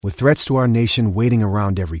With threats to our nation waiting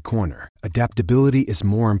around every corner, adaptability is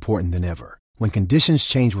more important than ever. When conditions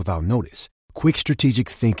change without notice, quick strategic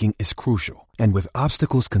thinking is crucial. And with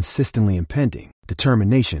obstacles consistently impending,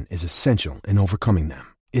 determination is essential in overcoming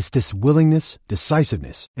them. It's this willingness,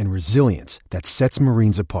 decisiveness, and resilience that sets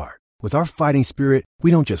Marines apart. With our fighting spirit, we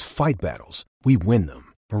don't just fight battles, we win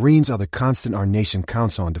them. Marines are the constant our nation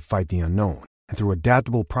counts on to fight the unknown. And through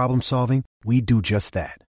adaptable problem solving, we do just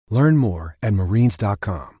that. Learn more at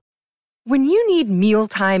marines.com. When you need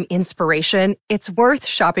mealtime inspiration, it's worth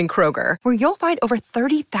shopping Kroger, where you'll find over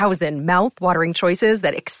 30,000 mouth-watering choices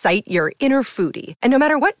that excite your inner foodie. And no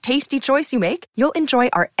matter what tasty choice you make, you'll enjoy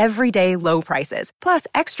our everyday low prices, plus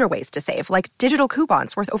extra ways to save, like digital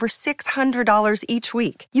coupons worth over $600 each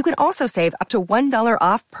week. You can also save up to $1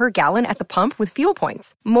 off per gallon at the pump with fuel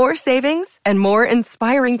points. More savings and more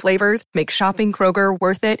inspiring flavors make shopping Kroger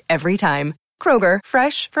worth it every time. Kroger,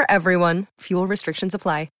 fresh for everyone. Fuel restrictions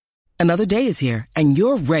apply. Another day is here, and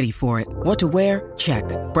you're ready for it. What to wear? Check.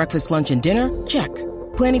 Breakfast, lunch, and dinner? Check.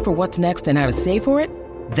 Planning for what's next and how to save for it?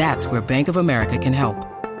 That's where Bank of America can help.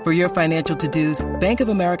 For your financial to-dos, Bank of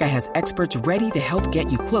America has experts ready to help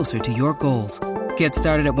get you closer to your goals. Get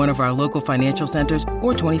started at one of our local financial centers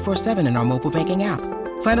or 24/7 in our mobile banking app.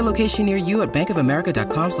 Find a location near you at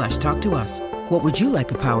bankofamerica.com/talktous. What would you like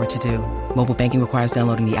the power to do? Mobile banking requires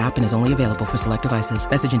downloading the app and is only available for select devices.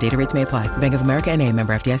 Message and data rates may apply. Bank of America N.A.,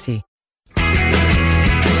 member FDIC.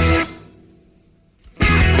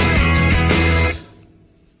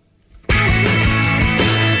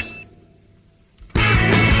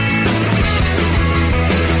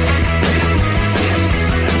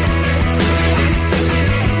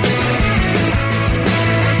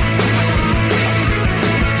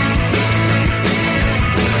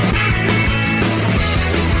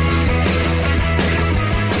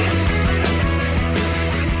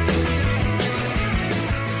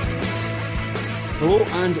 Hello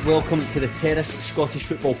and welcome to the Terrace Scottish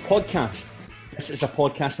Football Podcast. This is a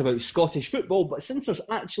podcast about Scottish football, but since there's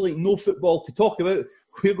actually no football to talk about,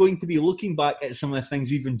 we're going to be looking back at some of the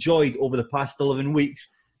things we've enjoyed over the past 11 weeks,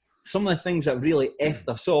 some of the things that really effed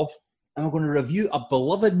us off, and we're going to review a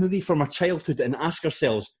beloved movie from our childhood and ask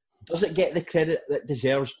ourselves, does it get the credit that it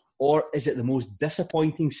deserves, or is it the most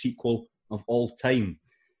disappointing sequel of all time?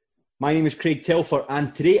 My name is Craig Telfer,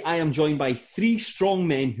 and today I am joined by three strong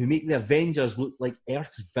men who make the Avengers look like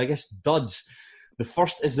Earth's biggest duds. The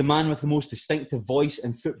first is the man with the most distinctive voice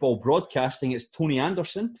in football broadcasting. It's Tony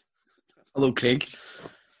Anderson. Hello, Craig.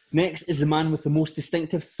 Next is the man with the most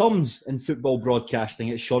distinctive thumbs in football broadcasting.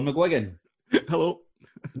 It's Sean McGuigan. Hello.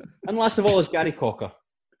 And last of all is Gary Cocker.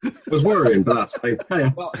 I was worrying, but that's fine.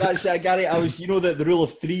 Hiya. Well, that's Gary. I was, the rule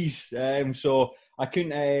of threes, so I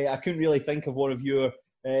couldn't really think of one of your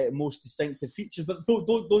most distinctive features, but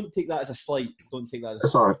don't take that as a slight. Don't take that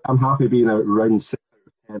as Sorry, I'm happy being out around 6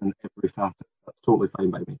 out of 10 in every facet. That's totally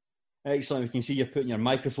fine by me. Excellent. We can see you're putting your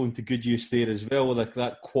microphone to good use there as well, with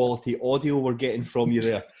that quality audio we're getting from you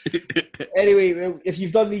there. Anyway, if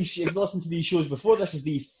you've listened to these shows before, this is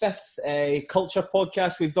the fifth culture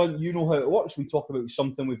podcast we've done. You know how it works. We talk about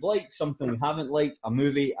something we've liked, something we haven't liked, a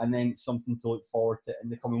movie, and then something to look forward to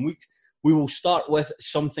in the coming weeks. We will start with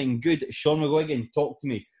something good. Sean McGuigan, talk to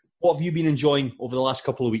me. What have you been enjoying over the last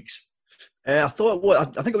couple of weeks? I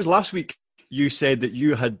think it was last week you said that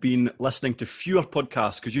you had been listening to fewer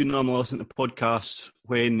podcasts because you normally listen to podcasts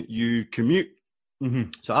when you commute.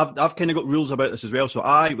 Mm-hmm. So I've kind of got rules about this as well. So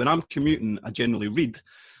when I'm commuting, I generally read.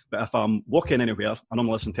 But if I'm walking anywhere, I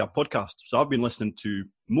normally listen to a podcast. So I've been listening to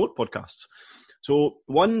more podcasts. So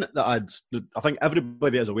one that I think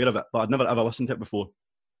everybody is aware of it, but I'd never ever listened to it before,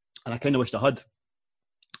 and I kind of wished I had,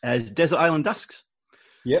 is Desert Island Discs.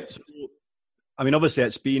 Yep. So, I mean, obviously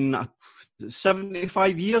it's been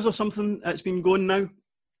 75 years or something it's been going now.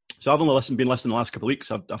 So I've only been listening the last couple of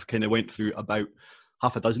weeks. I've kind of went through about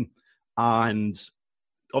half a dozen. And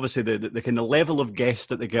obviously the kind of level of guest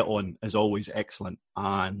that they get on is always excellent.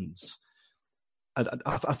 And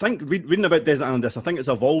I think, reading about Desert Island Discs, I think it's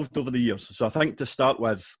evolved over the years. So I think to start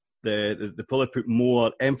with, they probably put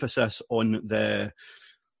more emphasis on the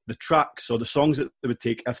tracks or the songs that they would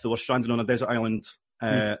take if they were stranded on a desert island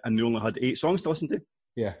and they only had 8 songs to listen to.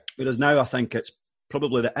 Yeah. Whereas now I think it's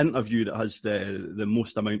probably the interview that has the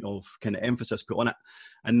most amount of kind of emphasis put on it.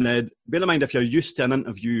 And bear in mind, if you're used to an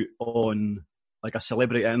interview on, like a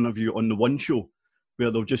celebrity interview on The One Show,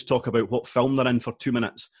 where they'll just talk about what film they're in for 2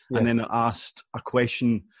 minutes, and then they're asked a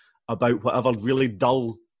question about whatever really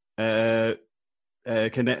dull kind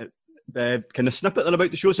of snippet they're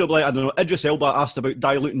about to show. So like, I don't know, Idris Elba asked about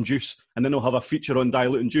diluting juice, and then they'll have a feature on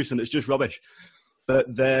diluting juice, and it's just rubbish.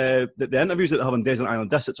 But the interviews that they have on Desert Island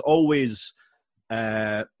Discs, it's always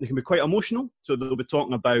they can be quite emotional. So they'll be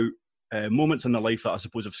talking about moments in their life that I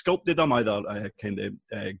suppose have sculpted them, either kind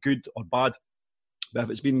of good or bad. But if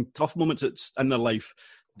it's been tough moments in their life,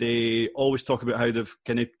 they always talk about how they've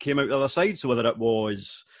kind of came out the other side. So whether it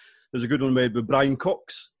was, there's a good one with Brian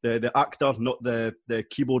Cox, the actor, not the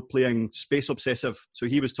keyboard playing space obsessive. So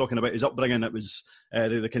he was talking about his upbringing. It was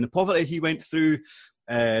the kind of poverty he went through.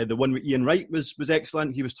 The one with Ian Wright was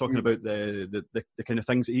excellent. He was talking about the kind of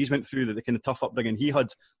things that he's went through, the kind of tough upbringing he had.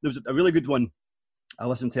 There was a really good one I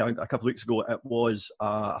listened to a couple of weeks ago. It was,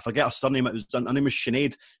 I forget her surname, her name was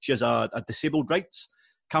Sinead. She has a disabled rights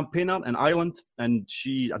campaigner in Ireland, and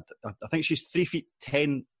I think she's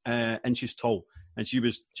 3'10" inches tall. And she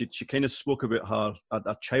kind of spoke about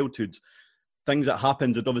her childhood, things that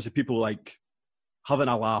happened, and obviously people like having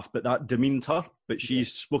a laugh, but that demeaned her. But she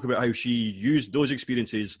spoke about how she used those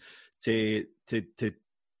experiences to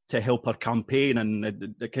help her campaign,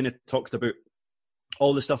 and they kind of talked about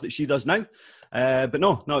all the stuff that she does now. But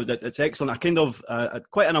no, it's excellent. A kind of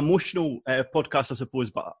quite an emotional podcast, I suppose,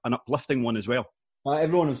 but an uplifting one as well.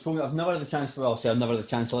 Everyone has spoken. I've never had the chance to. I've never had the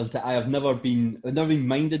chance to listen to it. I've never been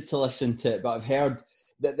minded to listen to it, but I've heard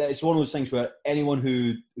that it's one of those things where anyone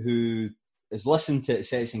who has listened to it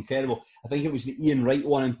says it's incredible. I think it was the Ian Wright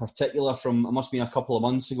one in particular from, it must have been a couple of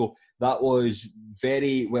months ago, that was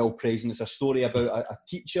very well praised, and it's a story about a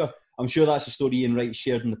teacher. I'm sure that's a story Ian Wright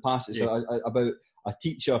shared in the past. It's about a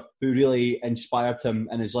teacher who really inspired him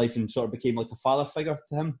in his life and sort of became like a father figure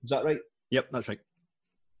to him. Is that right? Yep, that's right.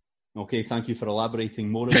 Okay, thank you for elaborating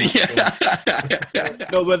more on that.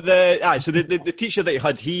 No, with so the teacher that he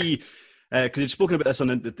had, because he'd spoken about this on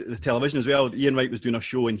the television as well. Ian Wright was doing a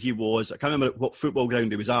show, and he was, I can't remember what football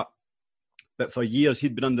ground he was at, but for years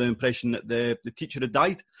he'd been under the impression that the teacher had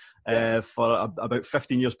died for about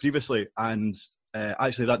 15 years previously, and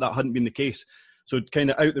actually that hadn't been the case. So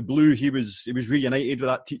kind of out the blue, he was reunited with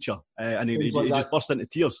that teacher, and he just burst into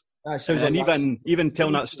tears. And even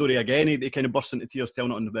telling that story again, he kind of burst into tears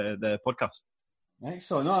telling it on the podcast.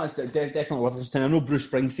 Excellent. No, it's definitely worth listening. I know Bruce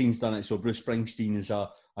Springsteen's done it, so Bruce Springsteen is a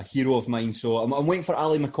hero of mine. So I'm waiting for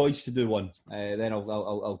Ali McCoy's to do one. Then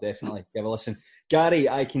I'll definitely give a listen. Gary,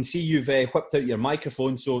 I can see you've whipped out your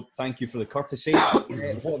microphone, so thank you for the courtesy. What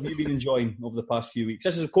have you been enjoying over the past few weeks?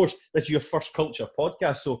 This is your first Culture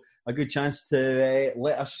podcast, so a good chance to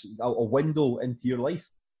let us a window into your life.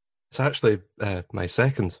 It's actually my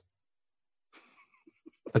second.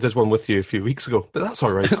 I did one with you a few weeks ago, but that's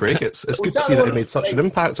all right, Craig. It's good to see that it made such an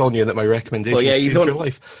impact on you and that my recommendations changed your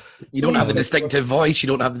life. You don't have the distinctive voice, you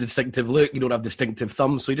don't have the distinctive look, you don't have distinctive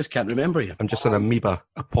thumbs, so you just can't remember you. I'm just an amoeba,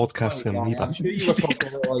 a podcasting amoeba. I'm sure you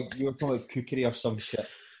were talking about cookery or some shit.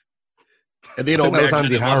 And I think that was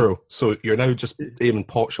Andy Harrow, so you're now just aiming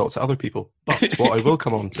pot shots at other people. But what I will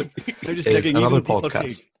come on to is another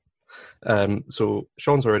podcast. So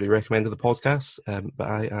Sean's already recommended the podcast, but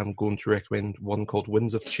I am going to recommend one called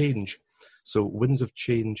Winds of Change. So Winds of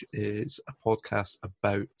Change is a podcast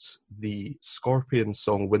about the Scorpions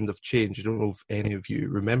song Wind of Change. I don't know if any of you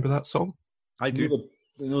remember that song. I do.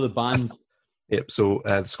 You know the band. Yep, so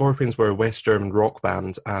the Scorpions were a West German rock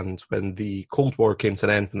band, and when the Cold War came to an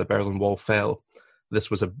end and the Berlin Wall fell, this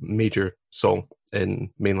was a major song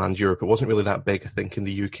in mainland Europe. It wasn't really that big, I think, in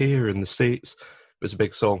the UK or in the States. It was a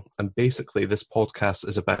big song. And basically this podcast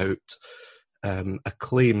is about a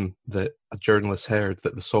claim that a journalist heard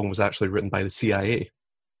that the song was actually written by the CIA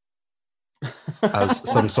as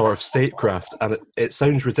some sort of statecraft. And it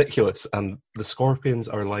sounds ridiculous. And the Scorpions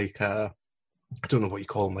are like, I don't know what you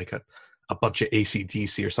call them, like a budget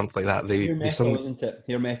AC/DC or something like that. They sung, isn't it?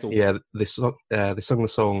 Hear metal. Yeah, they sung the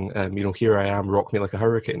song, Here I Am, Rock Me Like a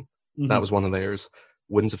Hurricane. Mm-hmm. That was one of theirs.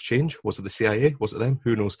 Winds of Change, was it the CIA? Was it them?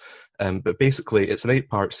 Who knows? But basically, it's an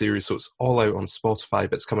 8-part series, so it's all out on Spotify,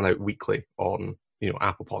 but it's coming out weekly on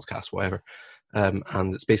Apple Podcasts, whatever.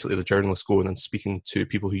 And it's basically the journalists going and speaking to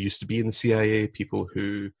people who used to be in the CIA, people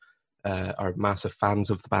who are massive fans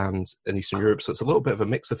of the band in Eastern Europe. So it's a little bit of a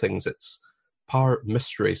mix of things. It's part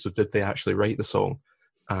mystery, so did they actually write the song?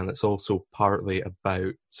 And it's also partly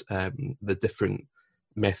about the different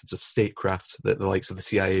methods of statecraft that the likes of the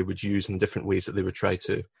CIA would use and the different ways that they would try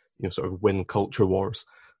to, sort of win culture wars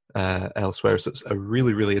elsewhere. So it's a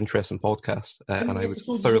really, really interesting podcast, and I would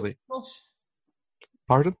thoroughly.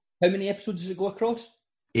 Pardon? How many episodes does it go across?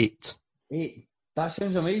 8. 8. That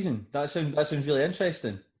sounds amazing. That sounds really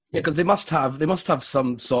interesting. Yeah, because they must have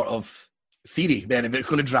some sort of theory. Then, if it's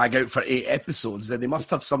going to drag out for 8 episodes, then they must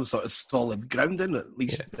have some sort of solid grounding at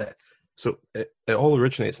least. Yeah. So it all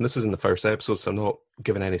originates, and this is in the first episode, so I'm not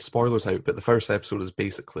giving any spoilers out, but the first episode is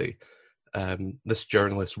basically this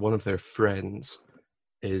journalist, one of their friends,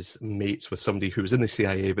 is mates with somebody who's in the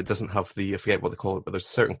CIA but doesn't have I forget what they call it, but there's a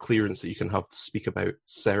certain clearance that you can have to speak about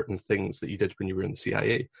certain things that you did when you were in the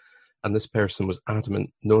CIA. And this person was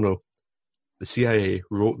adamant, no, the CIA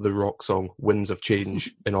wrote the rock song Winds of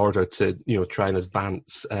Change in order to, try and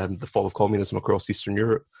advance the fall of communism across Eastern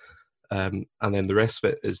Europe. And then the rest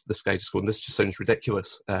of it is this guy just going, this just sounds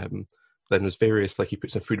ridiculous. Then there's various, like he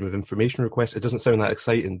puts in freedom of information requests. It doesn't sound that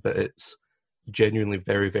exciting, but it's genuinely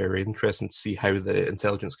very, very interesting to see how the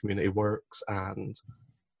intelligence community works, and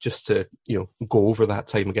just to go over that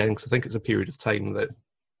time again, because I think it's a period of time that,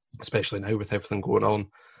 especially now with everything going on,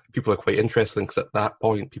 people are quite interested, because at that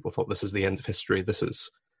point people thought this is the end of history, this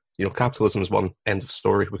is capitalism is one, end of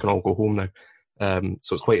story, we can all go home now.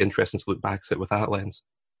 So it's quite interesting to look back at it with that lens.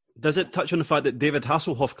 Does it touch on the fact that David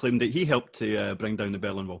Hasselhoff claimed that he helped to bring down the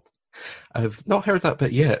Berlin Wall? I've not heard that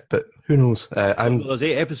bit yet, but who knows? There's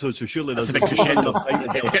 8 episodes, so surely there's a big crescendo of time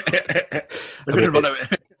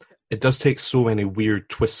It does take so many weird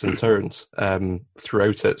twists and turns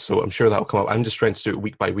throughout it, so I'm sure that'll come up. I'm just trying to do it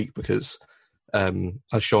week by week because, as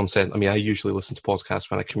Sean said, I usually listen to podcasts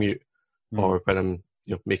when I commute or when I'm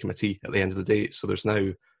making my tea at the end of the day. So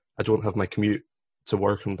I don't have my commute to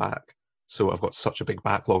work and back, so I've got such a big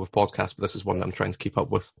backlog of podcasts. But this is one that I'm trying to keep up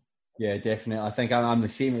with. Yeah, definitely. I think I'm the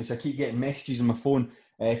same. I keep getting messages on my phone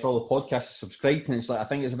for all the podcasts to subscribe to, and it's like I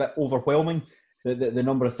think it's a bit overwhelming the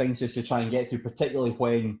number of things just to try and get through, particularly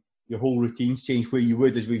when your whole routines change. Where you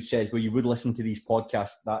would, as we've said, where you would listen to these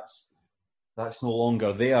podcasts, that's no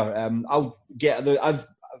longer there. I've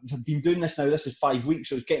been doing this now. This is 5 weeks,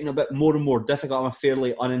 so it's getting a bit more and more difficult. I'm a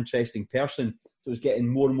fairly uninteresting person, so it's getting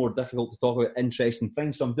more and more difficult to talk about interesting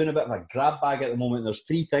things. So I'm doing a bit of a grab bag at the moment. There's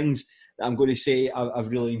 3 things that I'm going to say I've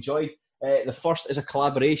really enjoyed. The first is a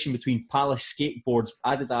collaboration between Palace Skateboards,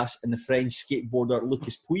 Adidas, and the French skateboarder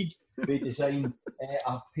Lucas Puig. They designed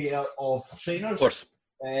a pair of trainers. Of course.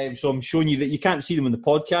 So I'm showing you that you can't see them on the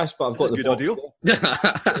podcast, but I've got the good audio.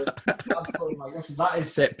 That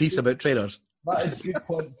is set piece about trainers. That is good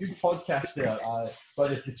podcast there.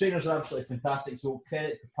 But the trainers are absolutely fantastic. So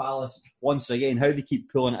credit to Palace once again. How they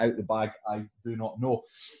keep pulling it out the bag, I do not know.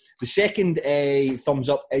 The second thumbs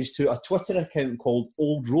up is to a Twitter account called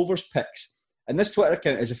Old Rovers Pics. And this Twitter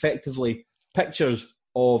account is effectively pictures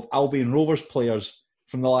of Albion Rovers players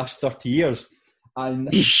from the last 30 years. And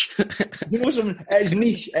niche. You know something? It is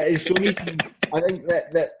niche. It is so niche. I think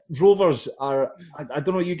that Rovers are, I don't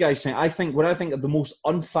know what you guys think. I think when I think of the most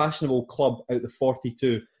unfashionable club out of the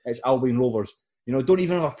 42, it's Albion Rovers. Don't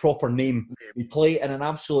even have a proper name. They play in an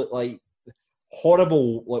absolute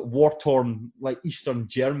horrible, war-torn, Eastern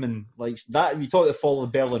German, that. If you talk about the fall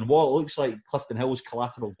of the Berlin Wall, it looks like Clifton Hill's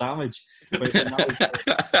collateral damage when that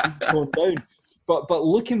was going down. But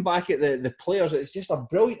looking back at the players, it's just a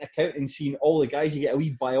brilliant account, and seeing all the guys. You get a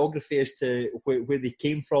wee biography as to where they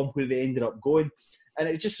came from, where they ended up going. And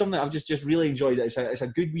it's just something I've just really enjoyed. It's a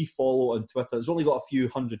good wee follow on Twitter. It's only got a few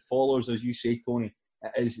hundred followers, as you say, Tony.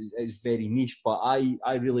 It's very niche, but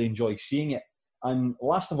I really enjoy seeing it. And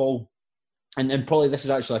last of all, and probably this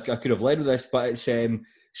is actually, I could have led with this, but it's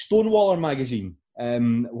Stonewaller magazine,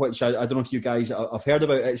 which I don't know if you guys have heard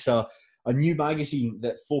about. It's a new magazine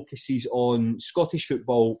that focuses on Scottish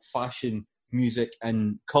football, fashion, music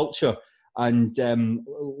and culture. And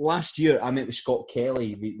last year I met with Scott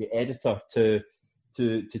Kelly, the editor, to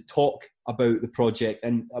talk about the project.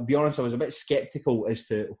 And I'll be honest, I was a bit sceptical as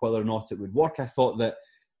to whether or not it would work. I thought that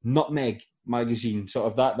Nutmeg magazine, sort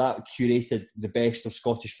of that curated the best of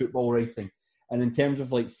Scottish football writing. And in terms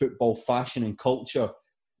of football, fashion and culture,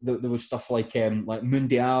 there was stuff like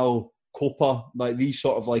Mundial, Copa, these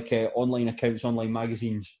sort of online accounts, online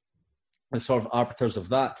magazines, and sort of arbiters of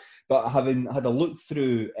that. But having had a look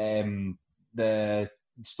through the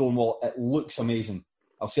Stonewall, it looks amazing.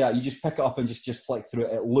 I'll say that. You just pick it up and just flick through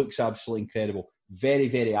it. It looks absolutely incredible. Very,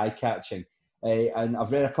 very eye-catching. And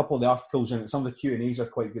I've read a couple of the articles, and some of the Q&As are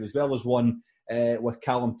quite good as well. There's one with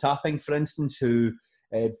Callum Tapping, for instance, who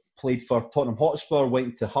played for Tottenham Hotspur,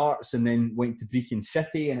 went to Hearts, and then went to Brecon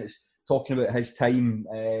City, and it's talking about his time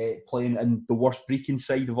playing in the worst Brecon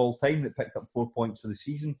side of all time that picked up 4 points for the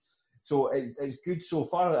season. So it's good so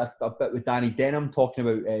far. A bit with Danny Denham talking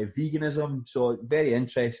about veganism. So very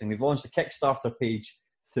interesting. They've launched a Kickstarter page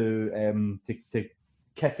to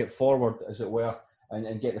kick it forward, as it were,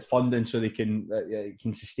 and get the funding so they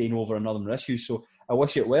can sustain over another issues. So I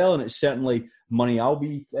wish it well, and it's certainly money I'll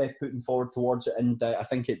be putting forward towards it, and I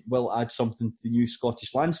think it will add something to the new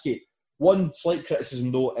Scottish landscape. One slight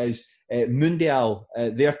criticism, though, is Mundial.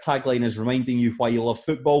 Their tagline is reminding you why you love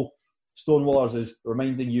football. Stonewallers is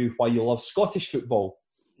reminding you why you love Scottish football.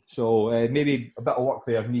 So maybe a bit of work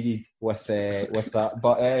there needed with that.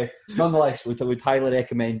 But nonetheless, we'd highly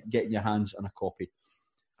recommend getting your hands on a copy.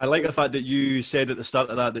 I like the fact that you said at the start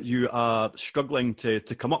of that you are struggling to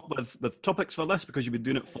come up with topics for this because you've been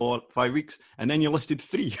doing it for 5 weeks, and then you listed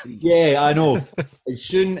 3. Yeah, I know. As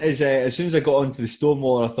soon as I got onto the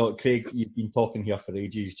Stonewall, I thought, Craig, you've been talking here for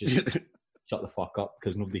ages. Just shut the fuck up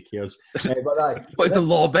because nobody cares. But the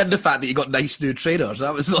lob in the fact that you got nice new trainers.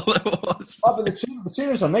 That was all it was. But the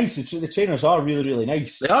trainers are nice. The trainers are really, really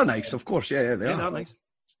nice. They are nice, of course. Yeah, they are nice.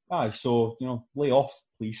 Aye, so lay off,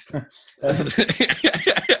 please.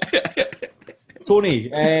 Tony,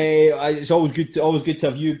 it's always good to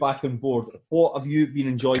have you back on board. What have you been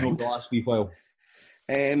enjoying over the last wee while?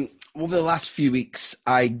 Over the last few weeks,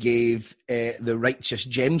 I gave The Righteous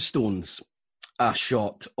Gemstones a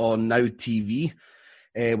shot on Now TV,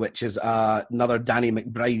 which is another Danny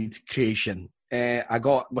McBride creation. Since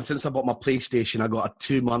I bought my PlayStation, I got a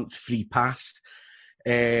 2-month free pass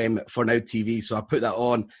for Now TV, so I put that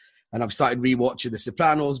on. And I've started rewatching The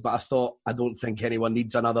Sopranos, but I thought I don't think anyone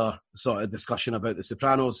needs another sort of discussion about The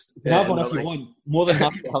Sopranos. Have one if you want. More than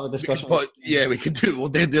happy to have a discussion. But yeah, we could do. We'll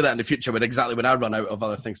do that in the future when I run out of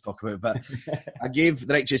other things to talk about. But I gave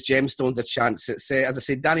The Righteous Gemstones a chance. It's as I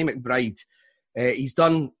said, Danny McBride. He's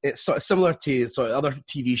done. It's sort of similar to sort of other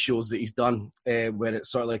TV shows that he's done, where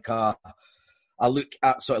it's sort of like a look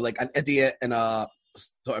at sort of like an idiot in a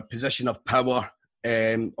sort of position of power.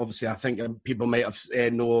 Obviously, I think people might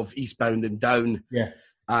have know of Eastbound and Down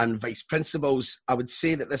and Vice Principals. I would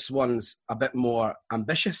say that this one's a bit more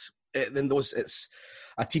ambitious than those. It's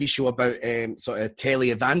a TV show about sort of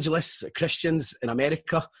tele-evangelists, Christians in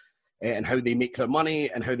America, and how they make their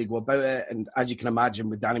money and how they go about it. And as you can imagine,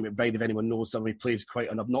 with Danny McBride, if anyone knows him, he plays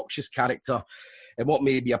quite an obnoxious character. And what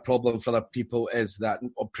may be a problem for other people is that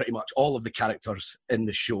pretty much all of the characters in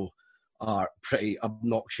the show are pretty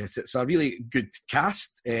obnoxious. It's a really good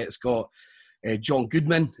cast. It's got John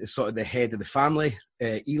Goodman is sort of the head of the family,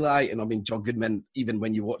 Eli, and I mean John Goodman, even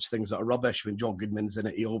when you watch things that are rubbish, when John Goodman's in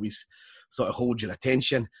it, he always sort of holds your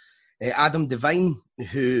attention. Adam Devine,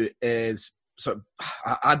 who is sort of,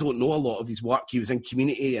 I don't know a lot of his work. He was in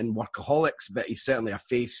Community and Workaholics, but he's certainly a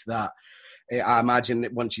face that I imagine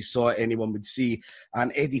that once you saw it, anyone would see.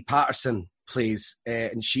 And Eddie Patterson plays,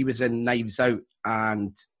 and she was in Knives Out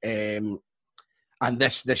and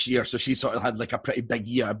this year, so she sort of had like a pretty big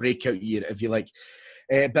year, a breakout year, if you like.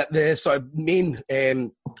 But the sort of main,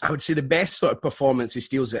 I would say the best sort of performance who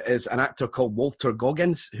steals it is an actor called Walter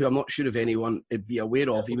Goggins, who I'm not sure if anyone would be aware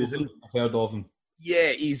of. He was in. I've heard of him.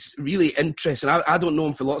 Yeah, he's really interesting. I don't know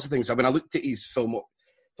him for lots of things. I mean, I looked at his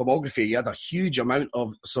filmography. He had a huge amount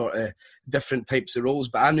of sort of different types of roles,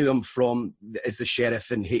 but I knew him from as the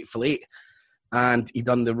sheriff in Hateful Eight, and he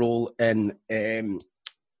done the role in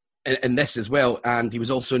this as well. And he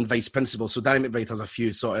was also in Vice Principal. So Danny McBride has a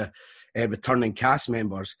few sort of returning cast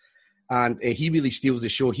members, and he really steals the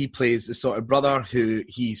show. He plays the sort of brother who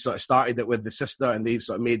he sort of started it with the sister, and they've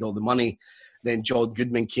sort of made all the money. Then John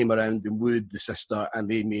Goodman came around and wooed the sister, and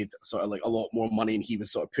they made sort of like a lot more money, and he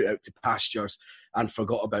was sort of put out to pastures and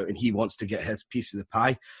forgot about, and he wants to get his piece of the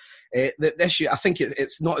pie. This year, I think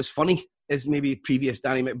it's not as funny as maybe previous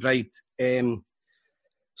Danny McBride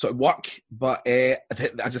sort of work, but as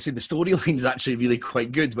I said, the storyline is actually really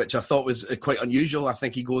quite good, which I thought was quite unusual. I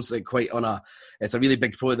think he goes like quite on it's a really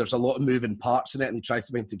big project. There's a lot of moving parts in it, and he tries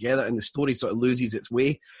to bring it together, and the story sort of loses its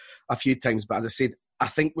way a few times. But as I said, I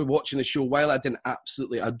think we're watching the show, while I didn't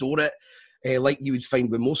absolutely adore it, like you would find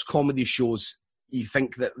with most comedy shows, you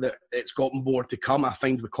think that it's got more to come. I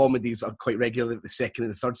find with comedies are quite regular at the second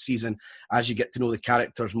and the third season, as you get to know the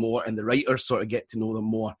characters more and the writers sort of get to know them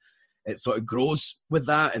more, it sort of grows with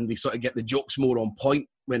that, and they sort of get the jokes more on point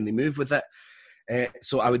when they move with it.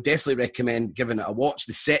 So I would definitely recommend giving it a watch.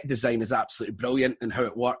 The set design is absolutely brilliant and how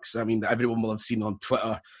it works. I mean, everyone will have seen on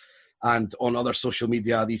Twitter and on other social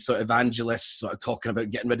media, these sort of evangelists sort of talking about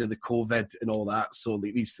getting rid of the COVID and all that. So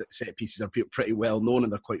these set pieces are pretty well known,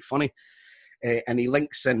 and they're quite funny. And he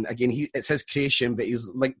links in, again, it's his creation, but he's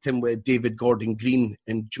linked in with David Gordon Green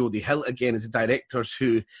and Jodie Hilt, again, as the directors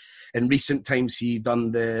who, in recent times, he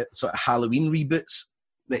done the sort of Halloween reboots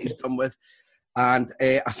that he's done with. And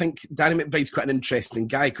I think Danny McBride's quite an interesting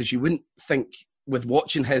guy, because you wouldn't think, with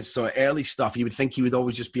watching his sort of early stuff, you would think he would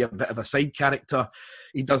always just be a bit of a side character.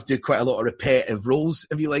 He does do quite a lot of repetitive roles,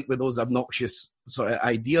 if you like, with those obnoxious sort of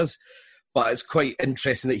ideas. But it's quite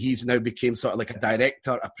interesting that he's now became sort of like a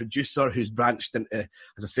director, a producer who's branched into,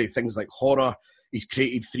 as I say, things like horror. He's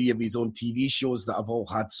created 3 of his own TV shows that have all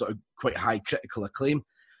had sort of quite high critical acclaim.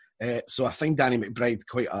 So I find Danny McBride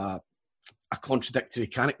quite a contradictory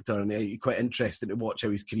character, and quite interesting to watch how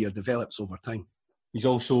his career develops over time. He's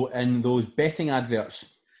also in those betting adverts.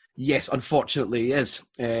 Yes, unfortunately, he is.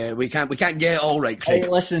 We can't get it all right, Craig. Hey,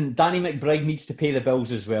 listen, Danny McBride needs to pay the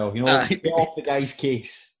bills as well. You know, get off the guy's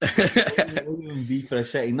case. Leave him be for a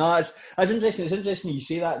second. No, it's interesting. It's interesting you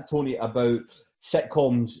say that, Tony, about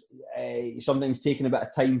sitcoms sometimes taking a bit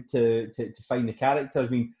of time to find the characters. I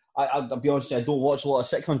mean, I'll be honest, I don't watch a lot of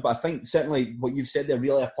sitcoms, but I think certainly what you've said there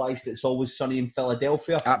really applies to It's Always Sunny in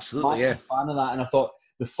Philadelphia. Absolutely, I'm a fan of that, and I thought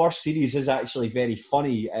the first series is actually very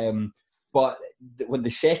funny. But with the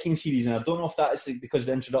second series, and I don't know if that is because of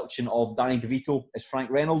the introduction of Danny DeVito as Frank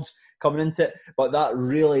Reynolds coming into it, but that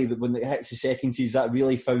really, when it hits the second series, that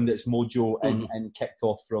really found its mojo and kicked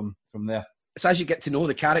off from there. It's as you get to know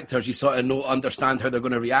the characters, you sort of understand how they're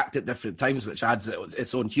going to react at different times, which adds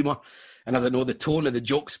its own humour. And as I know, the tone of the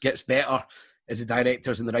jokes gets better as the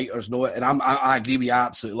directors and the writers know it. And I agree with you, I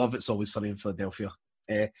absolutely love It's Always Funny in Philadelphia.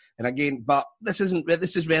 And again, but this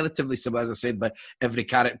is relatively similar, as I said, but every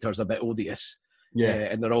character's a bit odious. Yeah.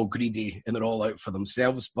 And they're all greedy and they're all out for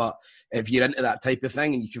themselves. But if you're into that type of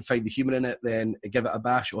thing and you can find the humour in it, then give it a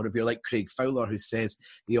bash. Or if you're like Craig Fowler, who says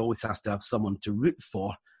he always has to have someone to root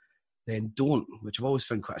for, then don't, which I've always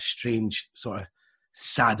found quite a strange sort of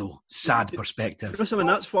sad perspective.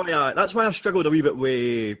 That's why I struggled a wee bit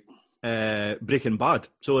with Breaking Bad.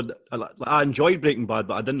 So I enjoyed Breaking Bad,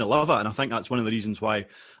 but I didn't love it, and I think that's one of the reasons why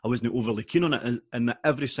I wasn't overly keen on it. And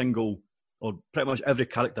every single, or pretty much every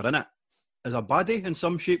character in it, is a baddie in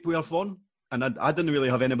some shape, way or form. And I didn't really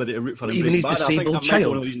have anybody to root for. Even his disabled child.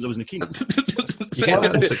 One of the reasons I wasn't keen. You get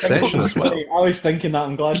that in Succession as well. I was thinking that.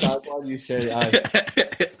 I'm glad you said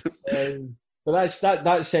it. But that's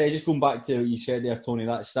just going back to what you said there, Tony.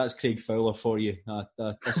 That's Craig Fowler for you.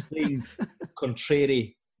 A strange,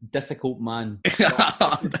 contrary, difficult man.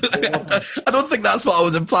 I don't think that's what I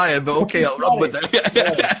was implying, but okay, I'll run with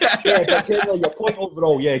it. Yeah, but generally your point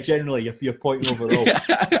overall. Yeah, generally your point overall.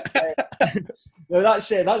 Now that's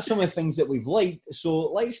some of the things that we've liked.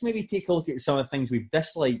 So let's maybe take a look at some of the things we've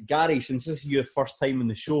disliked. Gary, since this is your first time on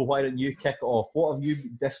the show, why don't you kick it off? What have you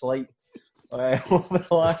disliked over the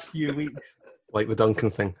last few weeks? Like the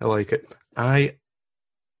Duncan thing, I like it. I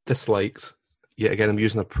disliked, yet again, I'm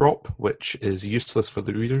using a prop, which is useless for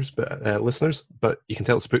the readers, but listeners, but you can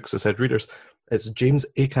tell it's books that said readers. It's James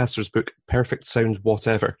Acaster's book, Perfect Sound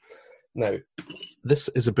Whatever. Now, this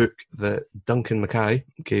is a book that Duncan Mackay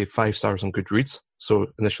gave 5 stars on Goodreads. So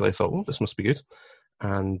initially I thought, this must be good.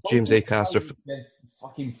 And James Acaster...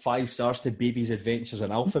 Fucking 5 stars to Baby's Adventures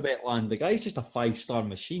in Alphabet Land. The guy's just a 5-star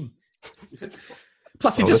machine.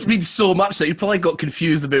 Plus, he just reads so much that he probably got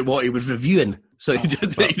confused about what he was reviewing. So he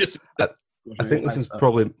just... I think this is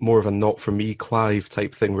probably more of a not for me, Clive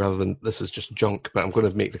type thing rather than this is just junk, but I'm going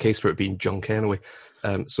to make the case for it being junk anyway.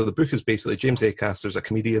 So the book is basically James Acaster's a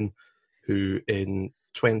comedian who in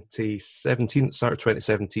 2017, start of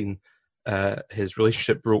 2017, his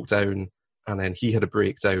relationship broke down and then he had a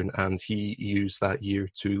breakdown and he used that year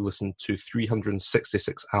to listen to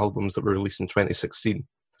 366 albums that were released in 2016.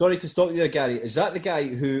 Sorry to stop you there, Gary. Is that the guy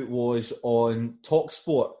who was on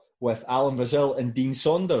TalkSport with Alan Brazil and Dean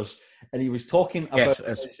Saunders? And he was talking about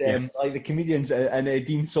like the comedians, and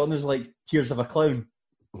Dean Saunders like Tears of a Clown.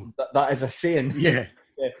 That is a saying. Yeah,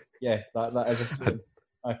 that is a saying.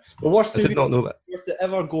 The worst I did not know that. To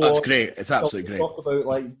ever go. That's great. It's absolutely great. Talk about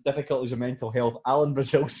like difficulties of mental health. Alan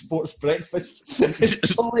Brazil's Sports Breakfast.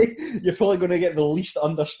 You're probably going to get the least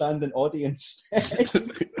understanding audience.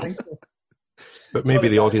 But maybe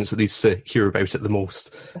the audience that needs to hear about it the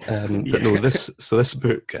most. But no, this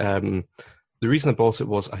book. The reason I bought it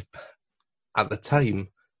was at the time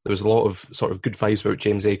there was a lot of sort of good vibes about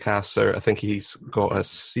James Acaster. I think he's got a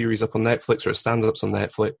series up on Netflix or a stand-ups on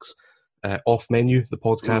Netflix. Off Menu, the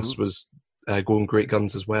podcast, was going great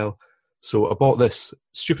guns as well. So I bought this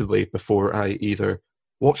stupidly before I either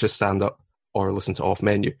watch a stand-up or listen to Off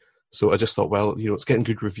Menu. So I just thought, well, it's getting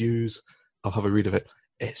good reviews. I'll have a read of it.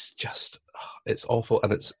 It's just, it's awful.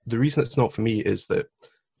 And the reason it's not for me is that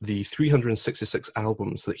the 366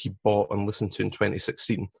 albums that he bought and listened to in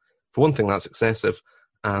 2016, for one thing, that's excessive.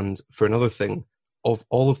 And for another thing, of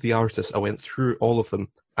all of the artists, I went through all of them.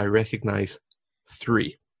 I recognise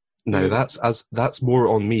 3. Now, that's more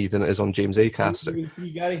on me than it is on James Acaster.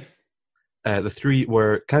 The 3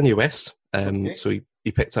 were Kanye West. So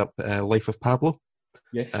he picked up Life of Pablo.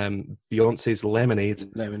 Yes. Beyonce's Lemonade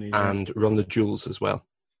and Run the Jewels as well.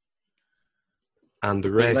 And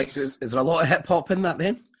the rest... is there a lot of hip-hop in that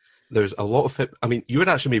then? There's a lot of hip... I mean, you would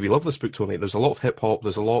actually maybe love this book, Tony. There's a lot of hip-hop.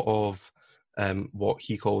 There's a lot of what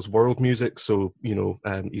he calls world music. So,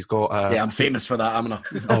 he's got... I'm famous for that, I'm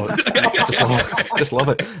just love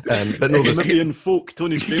it. But no, Caribbean folk,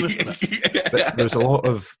 Tony's famous for it. But there's a lot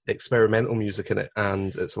of experimental music in it,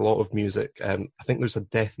 and it's a lot of music. I think there's a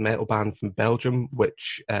death metal band from Belgium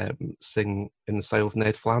which sing in the style of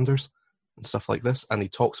Ned Flanders and stuff like this, and he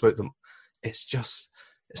talks about them. It's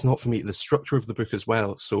not for me. The structure of the book as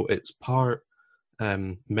well, so it's part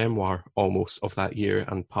memoir almost of that year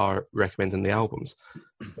and part recommending the albums,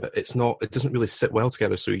 but it doesn't really sit well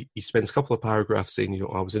together. So he spends a couple of paragraphs saying,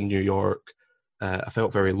 I was in New York, I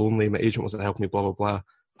felt very lonely, my agent wasn't helping me, blah blah blah,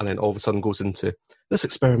 and then all of a sudden goes into this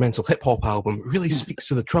experimental hip-hop album really speaks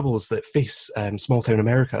to the troubles that face small town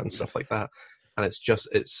America and stuff like that. And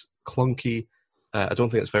it's clunky. I don't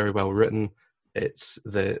think it's very well written. It's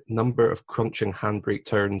the number of crunching handbrake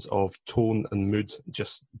turns of tone and mood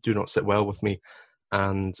just do not sit well with me.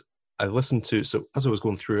 And I listened to, so as I was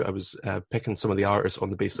going through, I was picking some of the artists on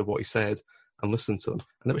the basis of what he said and listening to them,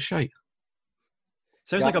 and it was shite.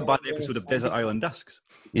 Sounds like a bad episode of Desert Island Discs.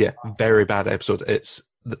 Yeah, very bad episode.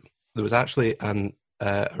 There was actually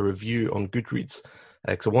a review on Goodreads,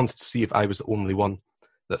 because I wanted to see if I was the only one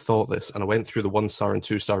that thought this, and I went through the 1-star and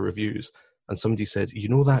 2-star reviews, and somebody said,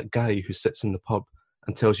 that guy who sits in the pub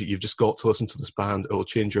and tells you you've just got to listen to this band, it will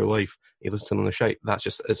change your life. You listen to them on the shite.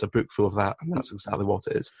 It's a book full of that, and that's exactly what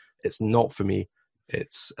it is. It's not for me.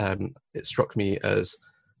 It struck me as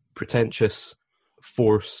pretentious,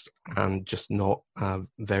 forced, and just not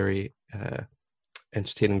very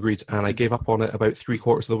entertaining read. And I gave up on it about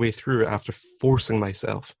 3/4 of the way through after forcing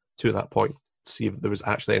myself to that point to see if there was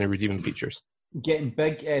actually any redeeming features. Getting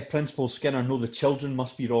big Principal Skinner, no, the children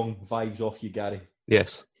must be wrong vibes off you, Gary.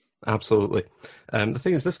 Yes. Absolutely. The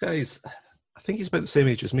thing is, this guy's, I think he's about the same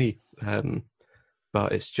age as me,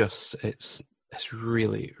 but it's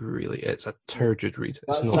really, really, it's a turgid read.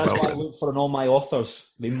 It's not that's why I look for in all my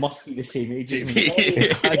authors. They must be the same age as me.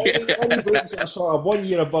 Any books that are sort of 1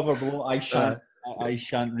 year above or below, I shan't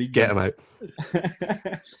read. Get him out.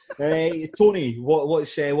 Tony,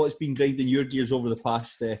 what's been grinding your gears over the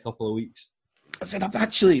past couple of weeks? I said, I've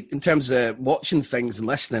actually, in terms of watching things and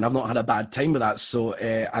listening, I've not had a bad time with that. So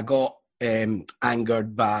I got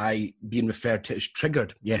angered by being referred to as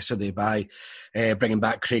triggered yesterday by bringing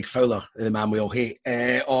back Craig Fowler, the man we all hate,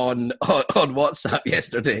 on WhatsApp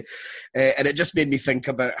yesterday. And it just made me think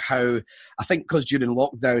about how, I think because during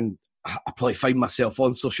lockdown, I probably find myself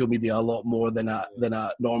on social media a lot more than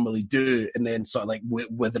I normally do, and then sort of like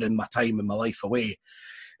withering my time and my life away.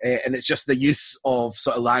 And it's just the use of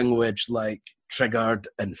sort of language like triggered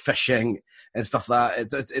and fishing and stuff like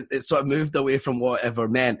that. It sort of moved away from whatever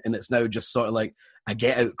meant, and it's now just sort of like a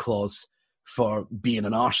get out clause for being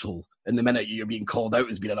an arsehole. And the minute you're being called out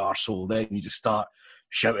as being an arsehole, then you just start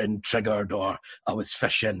shouting triggered or I was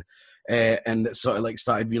fishing. And it sort of like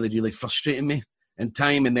started really, really frustrating me in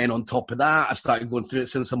time. And then on top of that, I started going through it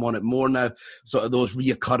since I'm on it more now, sort of those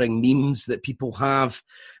reoccurring memes that people have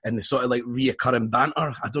and the sort of like reoccurring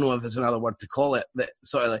banter. I don't know if there's another word to call it, that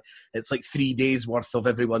sort of like, it's like 3 days worth of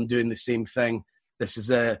everyone doing the same thing. This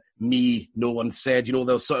is me, no one said,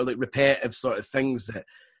 those sort of like repetitive sort of things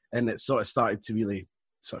and it sort of started to really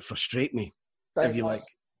sort of frustrate me, if you like.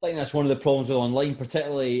 I think that's one of the problems with online,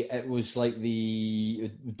 particularly it was like the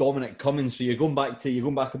Dominic Cummings. So you're going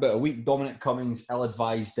back about a week. Dominic Cummings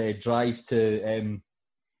ill-advised drive to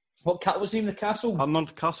what was the name of the castle?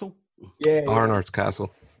 Barnard Castle. Yeah, Barnard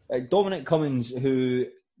Castle. Dominic Cummings, who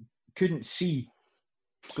couldn't see,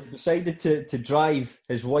 so decided to drive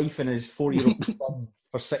his wife and his 4-year-old son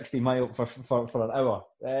for 60 miles for an hour.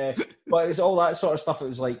 But it's all that sort of stuff. It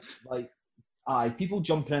was like. People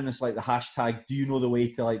jumping in, it's like the hashtag, do you know the way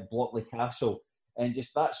to like Blockley Castle? And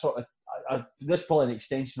just that sort of, this is probably an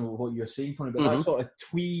extension of what you're saying, Tony, but that sort of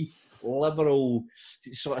twee, liberal,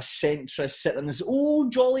 sort of centrist sitting this,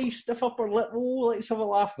 jolly, stiff upper lip, let's have a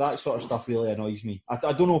laugh. That sort of stuff really annoys me.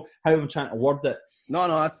 I don't know how I'm trying to word it.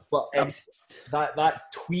 But that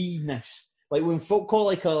twee-ness. Like when folk call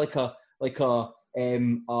like a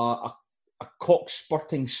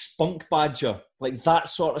cock-spurting spunk badger, like that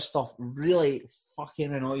sort of stuff really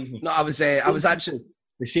fucking annoys me. No, I was actually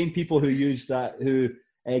the same people who use that, who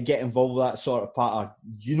get involved with that sort of pattern.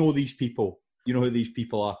 You know these people. You know who these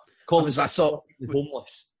people are. Homeless.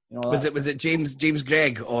 Was it James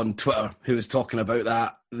Gregg on Twitter who was talking about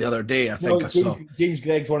that the other day? I saw. James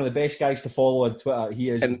Gregg's one of the best guys to follow on Twitter. He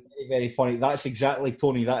is very, very funny. That's exactly,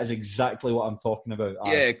 Tony. That is exactly what I'm talking about.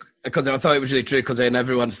 Yeah, because I thought it was really true, because then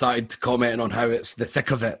everyone started commenting on how it's the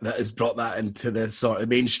thick of it that has brought that into the sort of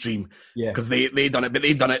mainstream. Yeah. Because they done it, but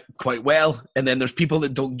they've done it quite well. And then there's people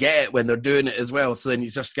that don't get it when they're doing it as well. So then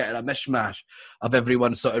you're just getting a mishmash of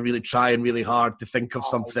everyone sort of really trying really hard to think of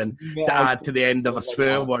something to add to the end of a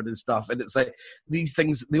swear word and stuff. And it's like, these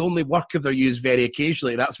things, they only work if they're used very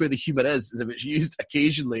occasionally. That's where the humour is if it's used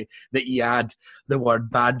occasionally, that you add the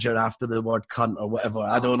word badger after the word cunt or whatever.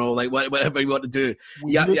 I don't know, like whatever you want to do.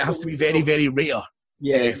 Yeah, it has to be very, very rare.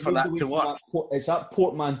 Yeah, for that to work. Is that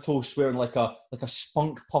portmanteau swearing like a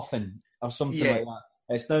spunk puffin or something like that?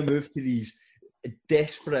 It's now moved to these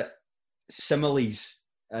desperate similes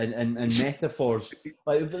and metaphors.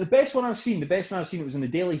 Like the best one I've seen, it was in the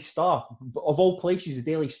Daily Star, of all places, the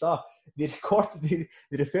Daily Star. They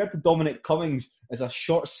referred to Dominic Cummings as a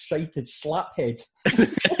short-sighted slaphead.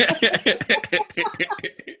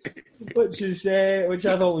 Which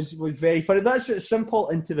I thought was very funny. That's simple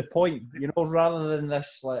and to the point, rather than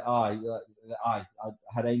this like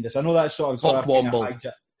horrendous. I know that's sort of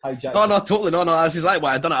hijack. No, totally no. As is like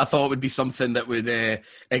what I done it. I thought it would be something that would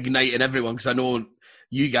ignite in everyone, because I know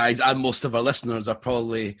you guys and most of our listeners are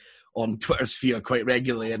probably on Twitter sphere quite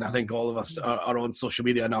regularly, and I think all of us are on social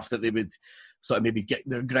media enough that they would sort of maybe get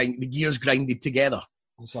the gears grinded together.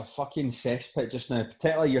 It's a fucking cesspit just now.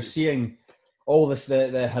 Particularly, you're seeing all this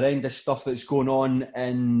the horrendous stuff that's going on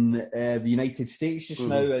in the United States just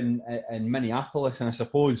now, in Minneapolis, and I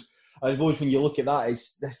suppose when you look at that,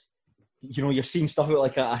 it's you're seeing stuff about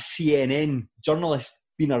like a CNN journalist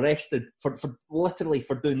being arrested for literally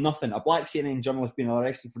for doing nothing. A black CNN journalist being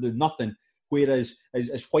arrested for doing nothing, whereas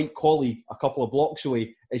his white colleague a couple of blocks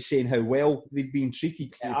away is saying how well they've been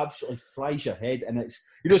treated. It absolutely fries your head, and it's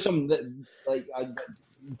something that like.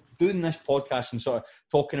 Doing this podcast and sort of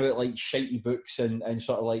talking about like shitey books and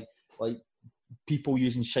sort of like people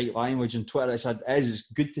using shite language on Twitter, it's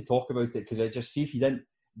good to talk about it, because I just see if you didn't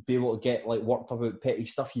be able to get like worked up about petty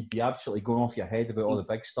stuff, you'd be absolutely going off your head about all the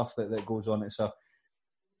big stuff that goes on. It's a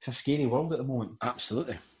scary world at the moment.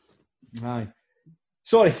 Absolutely. Aye.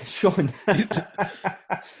 Sorry, Sean.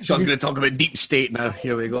 Sean's going to talk about deep state now.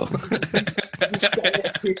 Here we go.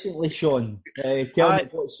 Patiently, Sean. Tell me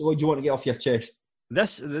what do you want to get off your chest? I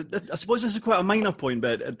suppose this is quite a minor point,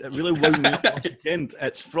 but it really wound me up last weekend.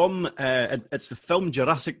 It's from it's the film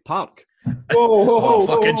Jurassic Park.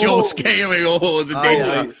 Fucking Joel Scaling, the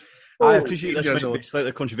danger. I appreciate this might be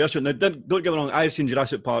slightly controversial. Now, don't get me wrong, I've seen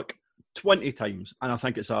Jurassic Park 20 times, and I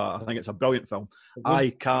think it's a brilliant film.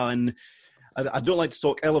 I don't like to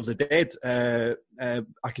talk ill of the dead.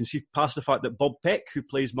 I can see past the fact that Bob Peck, who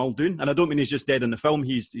plays Muldoon, and I don't mean he's just dead in the film,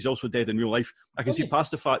 he's also dead in real life. I can see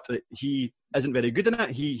past the fact that he isn't very good in it.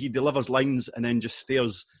 He delivers lines and then just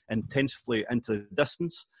stares intensely into the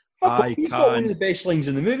distance. He's got one of the best lines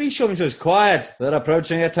in the movie. Sean says, "Quiet, they're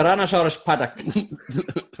approaching a Tyrannosaurus paddock."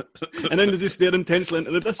 And then they just stare intensely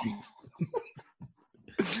into the distance.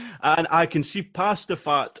 And I can see past the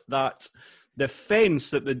fact that the fence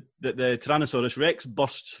that the Tyrannosaurus Rex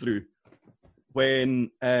bursts through,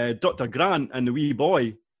 when Dr. Grant and the wee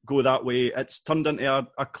boy go that way, it's turned into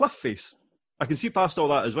a cliff face. I can see past all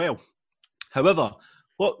that as well. However,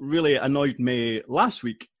 what really annoyed me last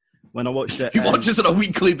week when I watched it... He watches on a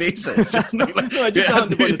weekly basis. No, I just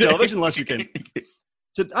happened to watch the television last weekend.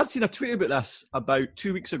 So I'd seen a tweet about this about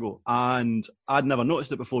 2 weeks ago, and I'd never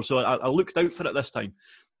noticed it before, so I looked out for it this time.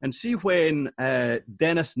 And see when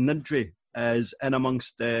Dennis Nedry is in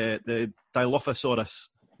amongst the Dilophosaurus,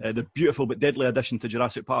 the beautiful but deadly addition to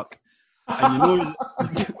Jurassic Park. And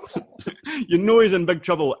you know he's in big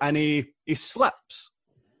trouble, and he slips.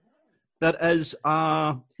 There is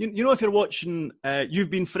you know if you're watching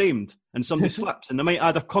You've Been Framed and somebody slips and they might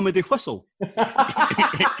add a comedy whistle.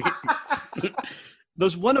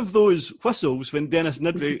 There's one of those whistles when Dennis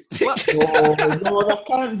Nedry slips. Oh no, that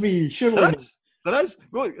can't be. Surely. There is.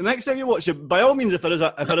 Go, next time you watch it, by all means, if there is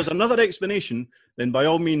another explanation, then by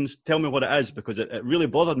all means tell me what it is, because it really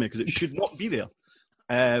bothered me, because it should not be there.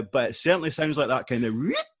 But it certainly sounds like that kind of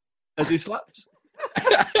as he slaps.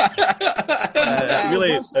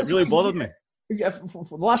 It really bothered me. The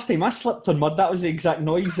last time I slipped on mud, that was the exact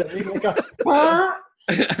noise that made like a...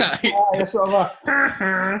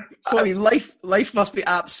 I mean, life must be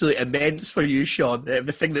absolutely immense for you, Sean.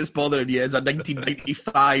 The thing that's bothering you is a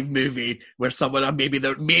 1995 movie where someone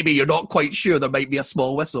maybe you're not quite sure there might be a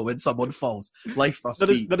small whistle when someone falls. Life must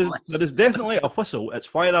be. There is definitely a whistle.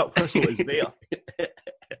 It's why that whistle is there.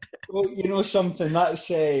 Well, you know something, that's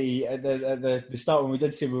at the start when we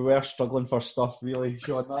did say we were struggling for stuff, really,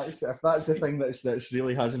 Sean, if that's the thing that's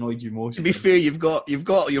really has annoyed you most. To be fair, you've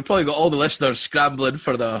probably got all the listeners scrambling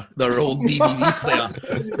for their old DVD player.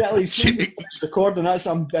 Exactly, recording that,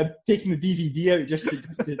 so I'm taking the DVD out just to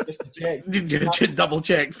check. Double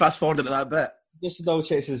check, fast forward to that bit. Just to double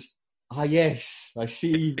check, says, yes, I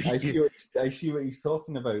see what he's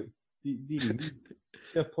talking about. DVD,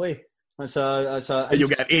 fair play. That's and you'll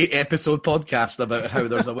get an 8-episode podcast about how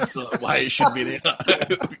there's a whistle and why it should be there.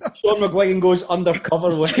 Sean McGuigan goes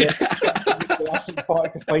undercover with it Jurassic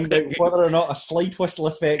Park to find out whether or not a slide whistle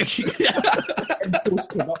effect in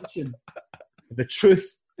post-production. The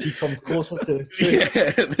truth becomes closer to the truth.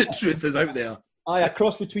 Yeah, the truth is out there. A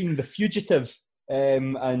cross between The Fugitive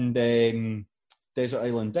and Desert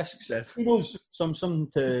Island Discs. Yes. Who knows? Some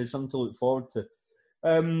to look forward to.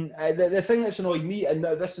 The thing that's annoyed me, and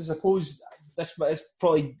this is, I suppose, this is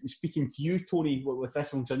probably speaking to you, Tony, with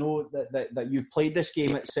this one, because I know that you've played this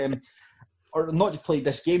game. It's or not just played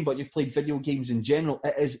this game, but you've played video games in general.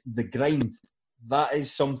 It is the grind. That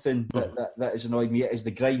is something that has annoyed me. It is the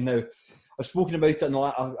grind. Now, I've spoken about it in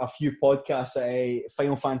a few podcasts.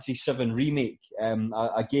 Final Fantasy VII Remake,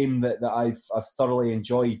 a game that I've thoroughly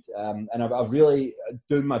enjoyed, and I've really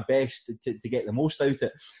done my best to get the most out of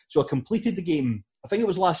it. So I completed the game. I think it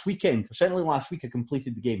was last weekend. Certainly last week I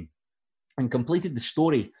completed the game and completed the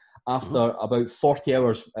story after about 40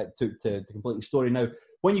 hours it took to complete the story. Now,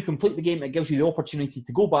 when you complete the game, it gives you the opportunity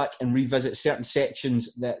to go back and revisit certain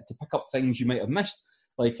sections to pick up things you might have missed,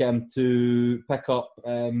 like to pick up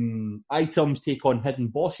items, take on hidden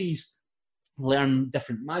bosses, learn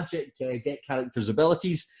different magic, get characters'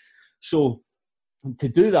 abilities. So to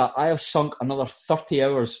do that, I have sunk another 30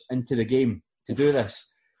 hours into the game to do this.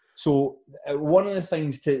 So one of the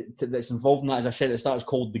things that's involved in that, as I said at the start, is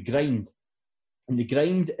called the grind. And the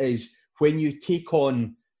grind is when you take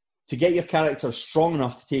on, to get your character strong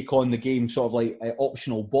enough to take on the game, sort of like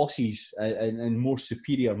optional bosses and more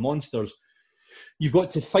superior monsters, you've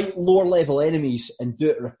got to fight lower level enemies and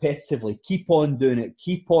do it repetitively. Keep on doing it.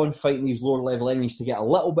 Keep on fighting these lower level enemies to get a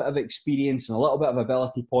little bit of experience and a little bit of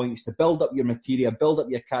ability points to build up your materia, build up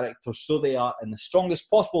your characters so they are in the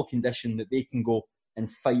strongest possible condition that they can go and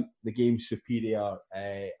fight the game's superior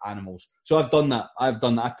animals. So I've done that. I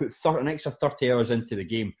put an extra 30 hours into the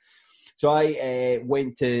game. So I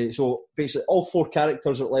so basically all 4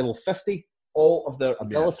 characters are at level 50. All of their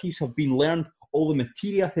abilities have been learned. All the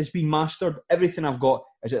materia has been mastered. Everything I've got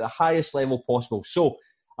is at the highest level possible. So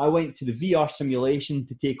I went to the VR simulation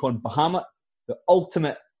to take on Bahamut, the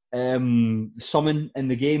ultimate summon in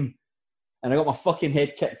the game. And I got my fucking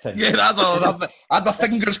head kicked in. Yeah, that's all. I had my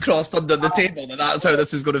fingers crossed under the table that that's how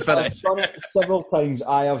this was going to finish. I've done it several times.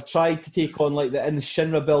 I have tried to take on, like, in the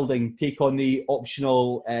Shinra building, take on the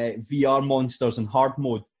optional VR monsters in hard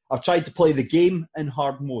mode. I've tried to play the game in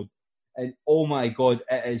hard mode. And oh my God,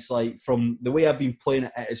 it is like, from the way I've been playing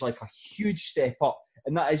it, it is like a huge step up.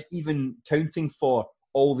 And that is even counting for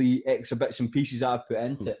all the extra bits and pieces that I've put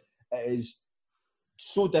into it. It is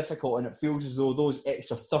so difficult, and it feels as though those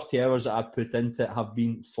extra 30 hours that I've put into it have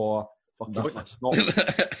been for nothing.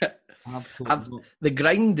 The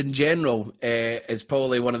grind in general is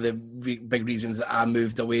probably one of the big reasons that I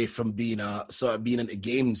moved away from being into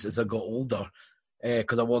games as I got older,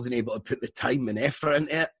 because I wasn't able to put the time and effort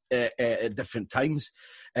into it at different times.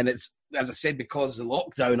 And it's, as I said, because of the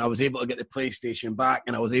lockdown, I was able to get the PlayStation back,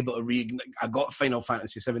 and I was able to I got Final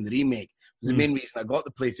Fantasy VII Remake. It was the main reason I got the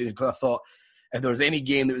PlayStation, because I thought, if there was any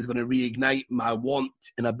game that was going to reignite my want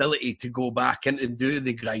and ability to go back and to do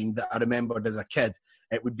the grind that I remembered as a kid,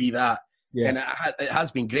 it would be that. Yeah. And it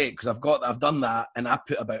has been great, because I've done that, and I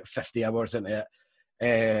put about 50 hours into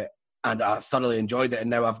it, and I thoroughly enjoyed it. And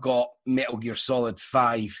now I've got Metal Gear Solid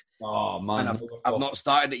 5. Oh man, and I've not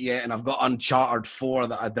started it yet, and I've got Uncharted 4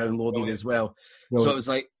 that I downloaded as well. So it was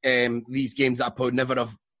like these games that I probably never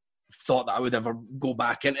have thought that I would ever go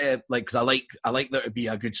back into, like, because I like there to be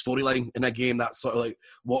a good storyline in a game. That's sort of like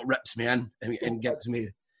what rips me in and gets me.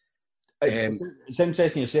 It's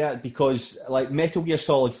interesting you say that, because like Metal Gear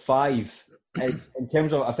Solid 5, in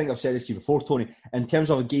terms of, I think I've said this to you before, Tony, in terms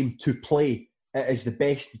of a game to play, it is the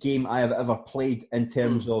best game I have ever played in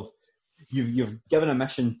terms of you've given a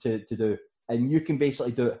mission to do, and you can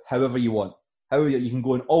basically do it however you want. However, you can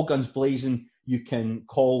go in all guns blazing. You can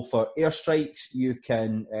call for airstrikes. You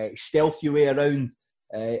can stealth your way around.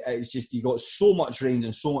 It's just, you got so much range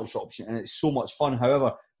and so much option, and it's so much fun.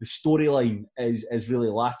 However, the storyline is really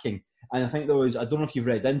lacking. And I think there was, I don't know if you've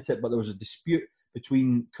read into it, but there was a dispute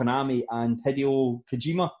between Konami and Hideo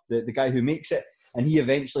Kojima, the guy who makes it, and he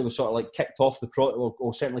eventually was sort of like kicked off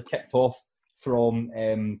or certainly kicked off from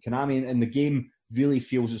Konami, and the game really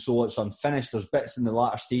feels as though it's unfinished. There's bits in the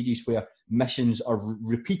latter stages where missions are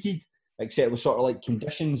repeated, except with sort of like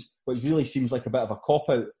conditions, which really seems like a bit of a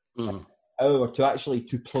cop-out. However,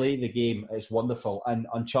 to play the game is wonderful, and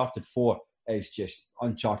Uncharted 4 is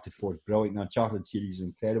brilliant. The Uncharted series is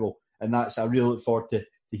incredible, and I really look forward to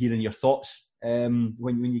hearing your thoughts when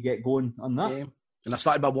you get going on that. Yeah. And I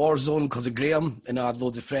started my Warzone because of Graham, and I had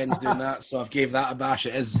loads of friends doing that, so I've gave that a bash.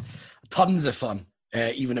 It is tons of fun,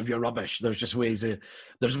 even if you're rubbish. There's just ways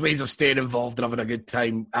of staying involved and having a good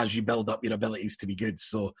time as you build up your abilities to be good.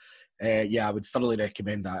 So, I would thoroughly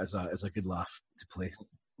recommend that as a good laugh to play.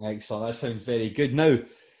 Excellent. That sounds very good. Now,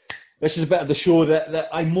 this is a bit of the show that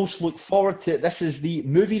I most look forward to. This is the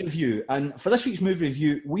movie review, and for this week's movie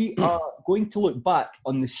review, we are going to look back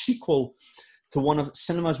on the sequel to one of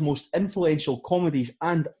cinema's most influential comedies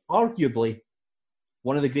and arguably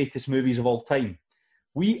one of the greatest movies of all time.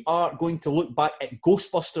 We are going to look back at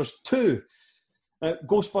Ghostbusters 2.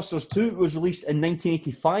 Ghostbusters 2 was released in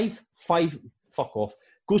 1985. Fuck off.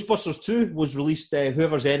 Ghostbusters 2 was released,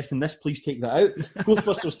 whoever's editing this, please take that out.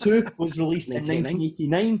 Ghostbusters 2 was released in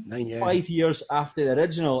 1989, 5 years after the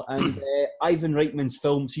original, and Ivan Reitman's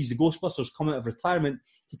film sees the Ghostbusters come out of retirement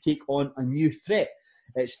to take on a new threat.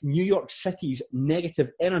 It's New York City's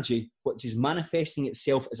negative energy, which is manifesting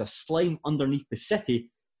itself as a slime underneath the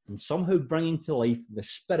city and somehow bringing to life the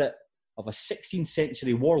spirit of a 16th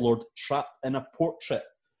century warlord trapped in a portrait.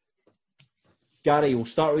 Gary, we'll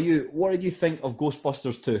start with you. What did you think of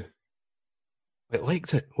Ghostbusters 2? I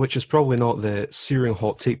liked it, which is probably not the searing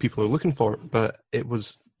hot take people are looking for, but it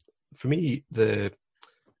was, for me, if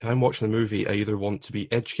I'm watching a movie, I either want to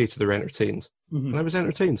be educated or entertained. And I was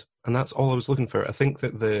entertained, and that's all I was looking for. I think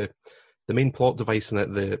that the main plot device in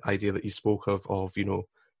it, the idea that you spoke of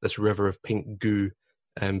this river of pink goo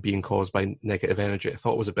being caused by negative energy, I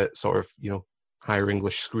thought was a bit sort of, higher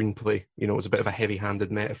English screenplay. It was a bit of a heavy-handed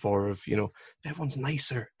metaphor of, everyone's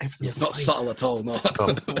nicer, everything's it's not fine. Subtle at all, no.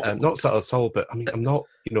 Not subtle at all, but I mean, I'm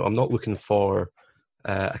not looking for,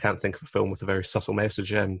 I can't think of a film with a very subtle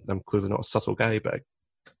message. I'm clearly not a subtle guy, but,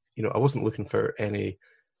 I wasn't looking for any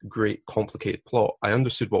great complicated plot. I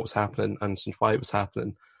understood what was happening and why it was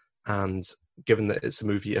happening, and given that it's a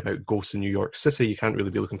movie about ghosts in New York City, you can't really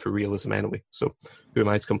be looking for realism anyway, so who am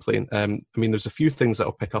I to complain? There's a few things that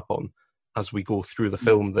I'll pick up on as we go through the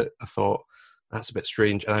film that I thought, that's a bit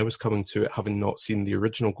strange, and I was coming to it having not seen the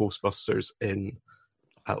original Ghostbusters in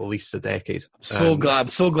at least a decade. So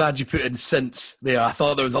glad you put in since there. I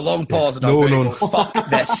thought there was a long pause and no. Fuck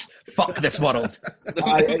this world.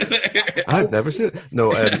 I've never seen it.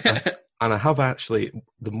 No, and I have actually,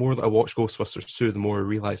 the more that I watch Ghostbusters 2, the more I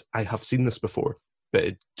realise I have seen this before, but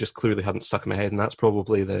it just clearly hadn't stuck in my head, and that's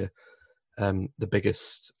probably the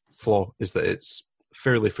biggest flaw, is that it's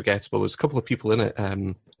fairly forgettable. There's a couple of people in it,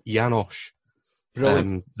 Janosz,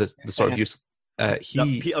 the sort of use...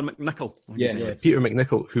 Peter McNichol. Peter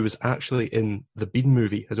McNichol, who was actually in the Bean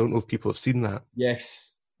movie. I don't know if people have seen that. Yes.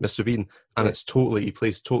 Mr. Bean. And he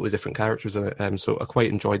plays totally different characters in it. So I quite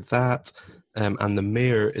enjoyed that. And the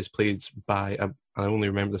mayor is played by, I only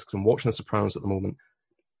remember this because I'm watching The Sopranos at the moment.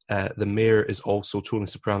 The mayor is also Tony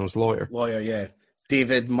Soprano's lawyer.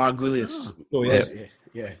 David Margulies. Oh, yes.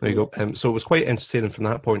 Yeah. There you go. So it was quite entertaining from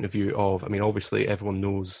that point of view of, obviously everyone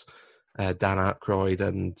knows Dan Aykroyd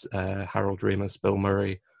and Harold Ramis, Bill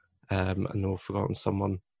Murray. I know I've forgotten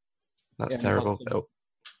someone. That's terrible.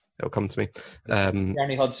 It'll come to me.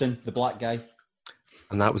 Ernie Hudson, the black guy.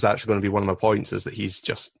 And that was actually going to be one of my points, is that he's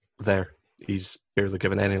just there. He's barely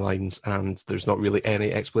given any lines, and there's not really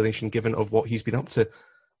any explanation given of what he's been up to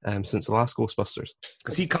since the last Ghostbusters.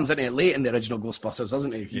 Because he comes in it late in the original Ghostbusters,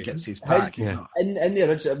 doesn't he? He gets his pack. In the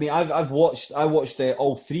original, I watched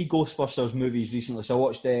all three Ghostbusters movies recently. So I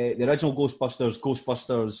watched the original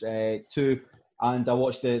Ghostbusters 2, and I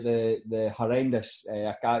watched the horrendous,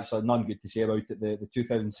 actually none good to say about it, the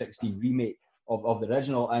 2016 remake of the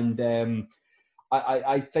original. And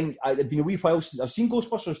I think it'd been a wee while since I've seen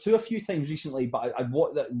Ghostbusters 2 a few times recently, but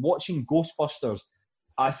watching Ghostbusters,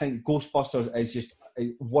 I think Ghostbusters is just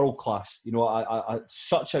world class.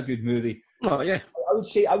 Such a good movie. Oh yeah. I would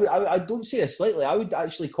say I don't say this slightly. I would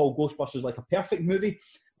actually call Ghostbusters like a perfect movie,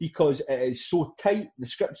 because it is so tight. The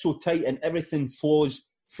script's so tight, and everything flows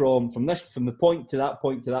from the point to that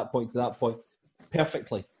point to that point to that point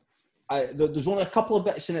perfectly. There's only a couple of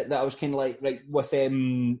bits in it that I was kind of like, right, with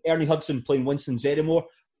Ernie Hudson playing Winston Zeddemore.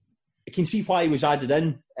 I can see why he was added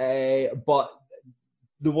in, but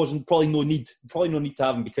there wasn't probably no need to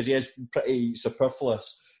have him, because he is pretty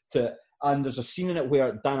superfluous to it. And there's a scene in it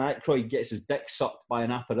where Dan Aykroyd gets his dick sucked by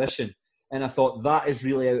an apparition, and I thought that is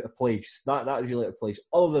really out of place. That is really out of place.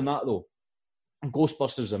 Other than that, though, And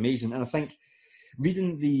Ghostbusters is amazing. And I think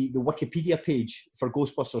reading the Wikipedia page for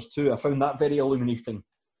Ghostbusters 2, I found that very illuminating.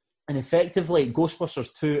 And effectively,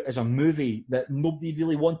 Ghostbusters 2 is a movie that nobody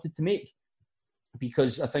really wanted to make.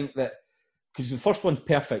 Because I think that, because the first one's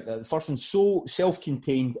perfect. The first one's so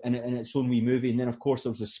self-contained in its own wee movie. And then, of course,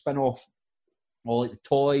 there was a spin-off, all like the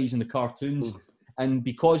toys and the cartoons. And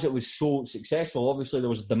because it was so successful, obviously there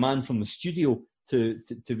was a demand from the studio to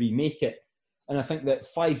remake it. And I think that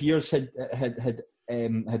 5 years had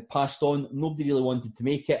passed on. Nobody really wanted to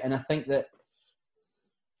make it. And I think that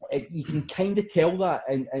you can kind of tell that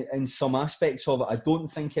in some aspects of it. I don't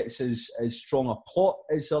think it's as strong a plot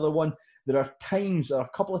as the other one. There are a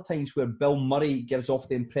couple of times where Bill Murray gives off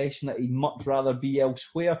the impression that he'd much rather be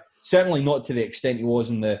elsewhere. Certainly not to the extent he was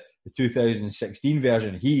in the 2016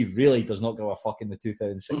 version. He really does not give a fuck in the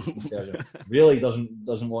 2016 version. Really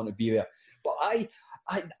doesn't want to be there. But I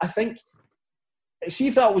think, see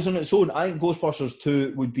if that was on its own, I think Ghostbusters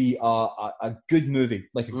 2 would be a good movie,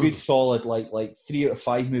 like a good solid like 3 out of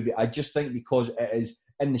 5 movie. I just think because it is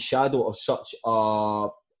in the shadow of such a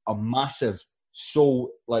massive,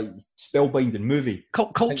 so like spellbinding movie,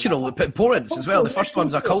 cultural importance as well. The first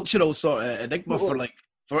one's a cultural sort of enigma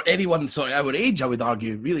for anyone sort of our age, I would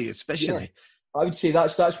argue, really, especially. Yeah. I would say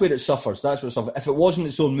that's where it suffers. That's what it suffers. If it wasn't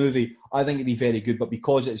its own movie, I think it'd be very good. But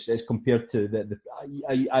because it's compared to the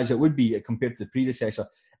as it would be compared to the predecessor,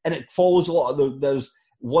 and it follows a lot of there's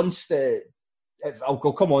once I'll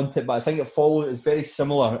come on to it, but I think it follows. It's very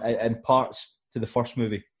similar in parts to the first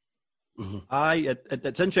movie. Mm-hmm.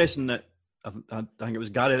 It's interesting that I think it was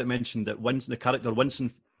Gary that mentioned that the character Winston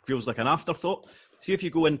feels like an afterthought. See if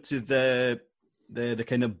you go into the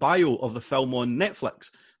kind of bio of the film on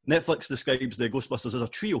Netflix. Netflix describes the Ghostbusters as a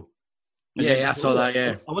trio. I saw that.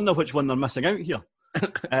 Yeah, I wonder which one they're missing out here.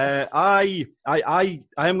 I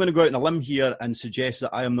am going to go out on a limb here and suggest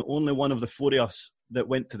that I am the only one of the four of us that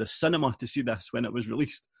went to the cinema to see this when it was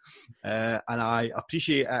released, and I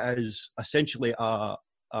appreciate it as essentially a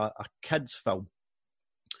kids' film.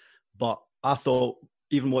 But I thought,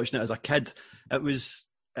 even watching it as a kid, it was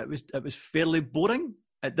fairly boring.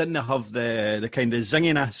 It didn't have the kind of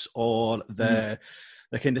zinginess or the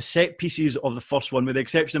kind of set pieces of the first one, with the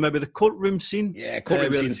exception of maybe the courtroom scene. Yeah,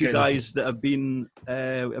 courtroom scene. The two guys that have been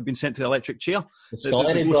sent to the electric chair.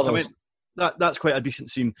 The brothers. That's quite a decent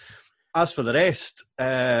scene. As for the rest,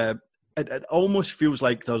 it almost feels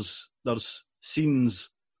like there's scenes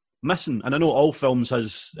missing. And I know all films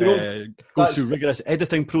go through rigorous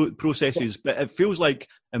editing processes, but it feels like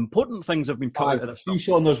important things have been cut out of this film.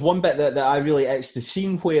 Sean, there's one bit that I really, it's the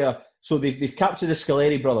scene where, so they've captured the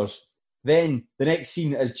Scoleri brothers. Then the next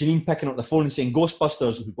scene is Janine picking up the phone and saying,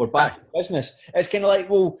 "Ghostbusters, we're back in business." It's kind of like,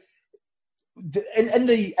 well, in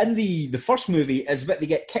the first movie, it's that they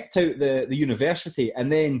get kicked out the university,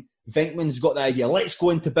 and then Venkman's got the idea, let's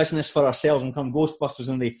go into business for ourselves and become Ghostbusters,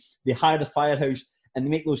 and they hire the firehouse and they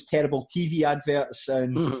make those terrible TV adverts,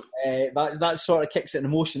 and that sort of kicks it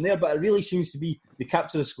in motion there. But it really seems to be they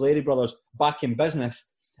capture the Scoleri brothers back in business,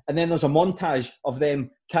 and then there's a montage of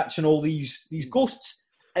them catching all these ghosts.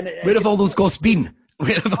 And where have all those ghosts been?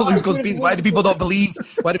 Where have all those ghosts been? Why do people not believe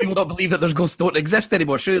that those ghosts don't exist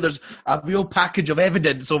anymore? Sure, there's a real package of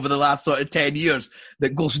evidence over the last sort of 10 years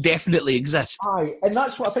that ghosts definitely exist. Aye, and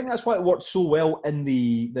that's why it worked so well in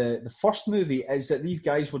the first movie, is that these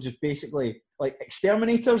guys were just basically like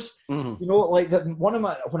exterminators. Mm-hmm. You know, like when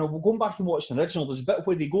I'm going back and watching the original, there's a bit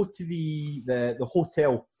where they go to the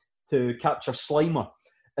hotel to capture Slimer.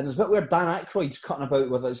 And there's a bit where Dan Aykroyd's cutting about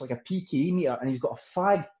with it's like a PKE meter, and he's got a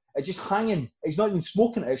fag. It's just hanging. He's not even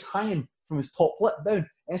smoking it. It's hanging from his top lip down.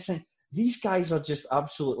 And it's like, these guys are just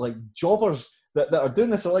absolute like jobbers that are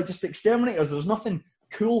doing this. They're like just exterminators. There's nothing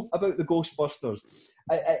cool about the Ghostbusters,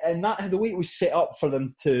 and that the way it was set up for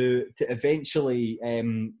them to eventually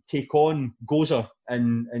take on Gozer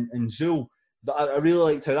and Zuul. I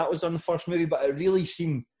really liked how that was done in the first movie, but it really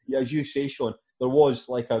seemed, as you say, Sean, there was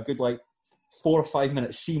like a good 4 or 5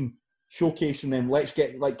 minute scene showcasing them. Let's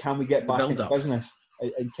get can we get back into business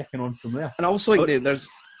and kicking on from there. And also there's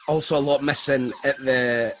also a lot missing at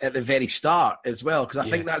the very start as well, because I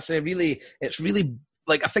think that's I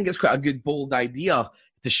think it's quite a good bold idea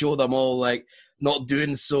to show them all not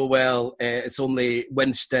doing so well. It's only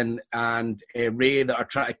Winston and Ray that are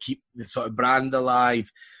trying to keep the sort of brand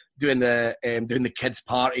alive, doing the kids'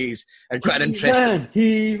 parties, and quite an interesting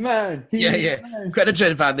He-Man. Quite an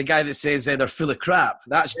interesting fact. The guy that says they're full of crap,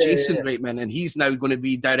 that's Jason Reitman, and he's now going to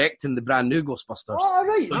be directing the brand new Ghostbusters. Oh,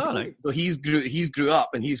 right. So he's grew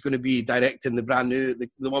up, and he's going to be directing the brand new,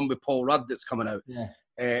 the one with Paul Rudd that's coming out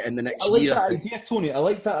in the next year. I like that idea, Tony. I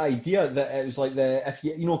like that idea that it was like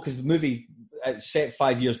because the movie it's set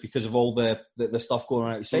 5 years because of all the stuff going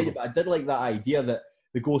on outside it, but I did like that idea that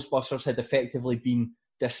the Ghostbusters had effectively been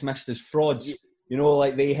dismissed as frauds. You know,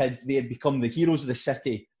 like they had become the heroes of the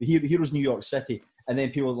city, the heroes of New York City, and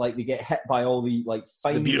then people like they get hit by all the like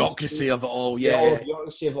fines, the bureaucracy of it all, all the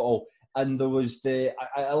bureaucracy of it all. And there was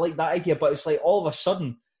I like that idea, but it's like all of a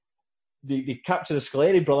sudden they capture the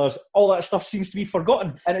Scoleri brothers, all that stuff seems to be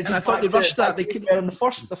forgotten, and it's just I thought they rushed that. They could in the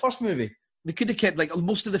first movie. They could have kept like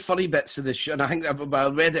most of the funny bits of the show, and I think I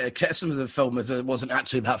read it. A criticism of the film is it wasn't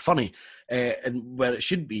actually that funny, and where it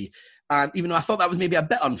should be. And even though I thought that was maybe a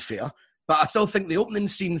bit unfair, but I still think the opening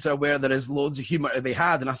scenes are where there is loads of humour to be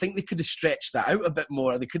had, and I think they could have stretched that out a bit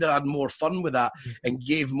more. They could have had more fun with that and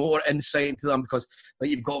gave more insight into them, because like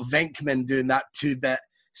you've got Venkman doing that 2-bit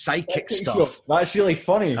sidekick stuff. That's really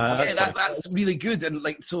funny. That's really good, and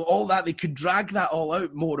like so all that they could drag that all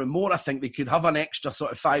out more and more. I think they could have an extra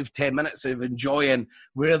sort of 5-10 minutes of enjoying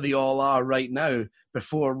where they all are right now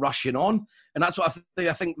before rushing on, and that's what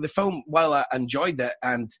I think the film, while I enjoyed it,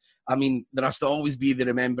 and I mean there has to always be the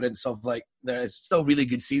remembrance of like there is still really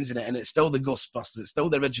good scenes in it, and it's still the Ghostbusters, it's still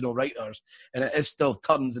the original writers, and it is still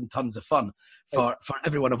tons and tons of fun for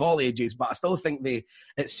everyone of all ages, but I still think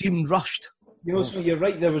it seemed rushed. You know, so you're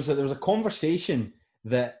right. There was a conversation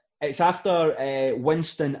that it's after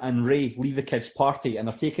Winston and Ray leave the kids' party and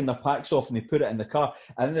they're taking their packs off and they put it in the car.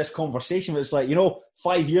 And in this conversation, where it's like,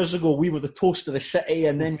 5 years ago we were the toast of the city,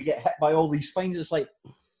 and then we get hit by all these fines. It's like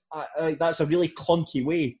that's a really clunky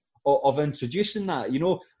way of introducing that.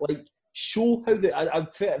 Like show how I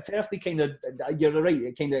fairly kind of, you're right,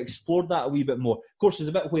 it kind of explored that a wee bit more. Of course, there's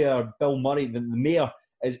a bit where Bill Murray, the mayor,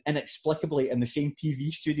 is inexplicably in the same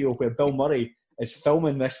TV studio where Bill Murray is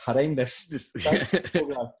filming this horrendous program.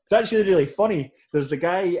 It's actually really funny. There's the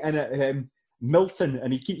guy in it, Milton,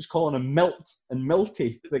 and he keeps calling him Milt and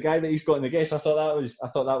Milty, the guy that he's got in the guest. I thought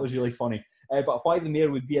that was really funny. But why the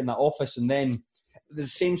mayor would be in that office, and then the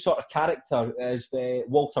same sort of character as the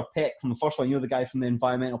Walter Peck from the first one, the guy from the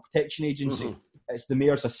Environmental Protection Agency. Mm-hmm. It's the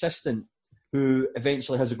mayor's assistant who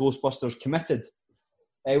eventually has the Ghostbusters committed.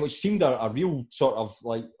 Which seemed a real sort of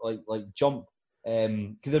like jump.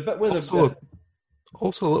 Because a bit where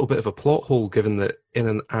also a little bit of a plot hole, given that in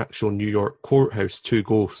an actual New York courthouse, 2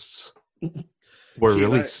 ghosts were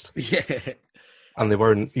released. And they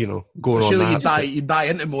weren't, going on that. You'd buy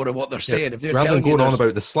into more of what they're saying. If they're rather than going on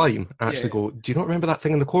about the slime, actually go, do you not remember that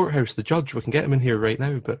thing in the courthouse? The judge, we can get him in here right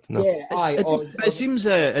now, but no. It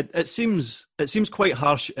seems quite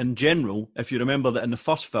harsh in general. If you remember that in the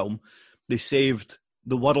first film, they saved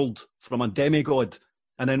the world from a demigod,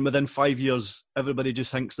 and then within 5 years, everybody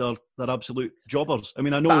just thinks they're absolute jobbers. I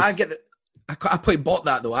mean, I know. But I get that. I quite bought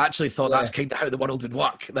that though. I actually thought that's kind of how the world would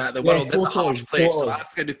work. That the world is a harsh place. So I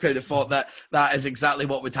kind of thought that is exactly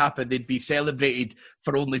what would happen. They'd be celebrated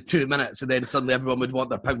for only 2 minutes, and then suddenly everyone would want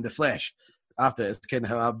their pound of flesh after. It's kind of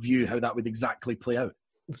how I view how that would exactly play out.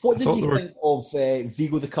 What did you think of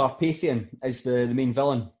Vigo the Carpathian as the main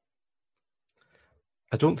villain?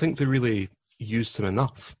 I don't think they really used him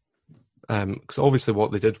enough, because obviously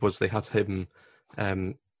what they did was they had him,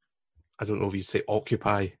 I don't know if you'd say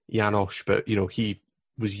occupy Janosch, but he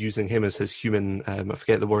was using him as his human, I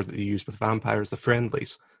forget the word that they used with vampires, the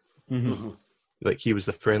friendlies. Mm-hmm. Like he was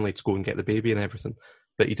the friendly to go and get the baby and everything,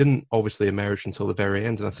 but he didn't obviously emerge until the very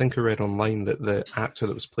end. And I think I read online that the actor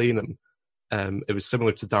that was playing him, it was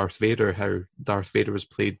similar to Darth Vader, how Darth Vader was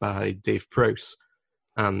played by Dave Prowse,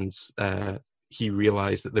 and he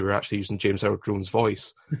realised that they were actually using James Earl Jones'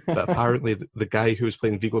 voice. But apparently the guy who was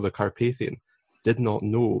playing Vigo the Carpathian did not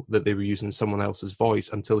know that they were using someone else's voice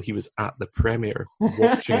until he was at the premiere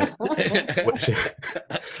watching it.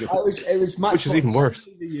 That's cool. It was which is even worse.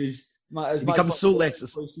 It becomes so less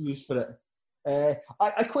used for it.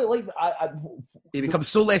 I quite like that. He becomes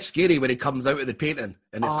so less scary when he comes out of the painting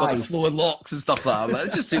and it's got the flowing locks and stuff like that.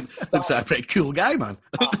 It just looks like a pretty cool guy, man.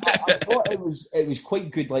 I thought it was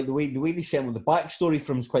quite good. Like the way they set him, the backstory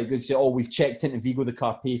from him is quite good. So, we've checked into Vigo the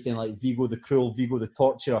Carpathian, like Vigo the Cruel, Vigo the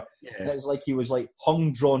Torturer. Yeah. And it's like he was like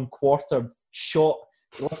hung, drawn, quartered, shot,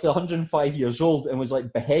 roughly 105 years old, and was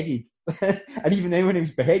like beheaded. And even then, when he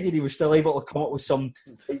was beheaded, he was still able to come up with some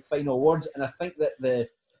final words. And I think that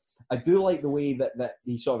I do like the way that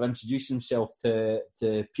he sort of introduced himself to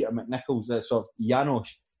Peter McNichols, the sort of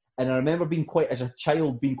Janosch. And I remember as a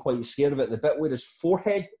child, being quite scared of it. The bit where his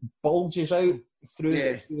forehead bulges out through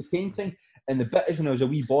the painting. And the bit is when I was a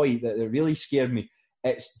wee boy that really scared me.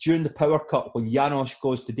 It's during the power cut when Janosch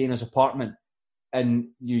goes to Dana's apartment and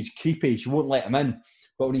he's creepy. She won't let him in.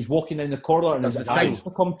 but when he's walking down the corridor and his eyes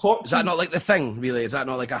become torches. Is that not like The Thing, really? Is that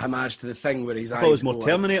not like a homage to The Thing where his eyes... I thought it was more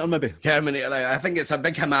Terminator, maybe. Terminator. I think it's a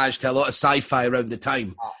big homage to a lot of sci-fi around the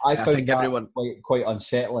time. I found that quite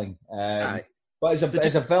unsettling. But as a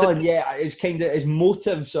villain, it's kind of his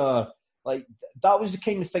motives are like that was the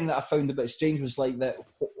kind of thing that I found a bit strange. Was like that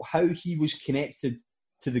how he was connected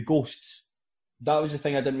to the ghosts. That was the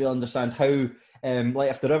thing I didn't really understand. How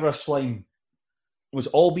like if the River Slime was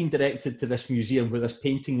all being directed to this museum where this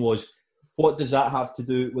painting was, what does that have to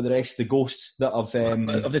do with the rest of the ghosts that have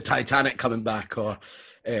of the Titanic coming back, or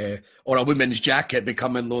a woman's jacket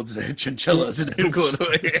becoming loads of chinchillas and going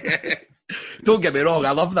away? Don't get me wrong,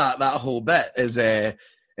 I love that whole bit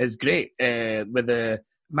is great with the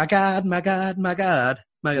my God,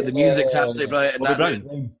 the music's absolutely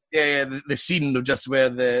brilliant. The scene of just where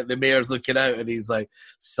the mayor's looking out and he's like,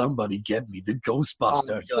 somebody give me the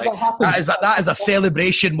Ghostbusters. That is a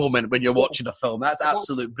celebration moment when you're watching a film. That's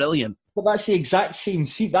absolute brilliant. But that's the exact same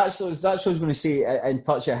scene. That's what I was going to say in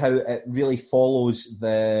touch of how it really follows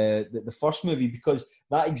the first movie, because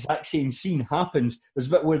that exact same scene happens. There's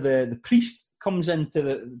a bit where the priest comes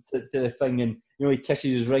into the thing and he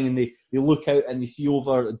kisses his ring and they look out and they see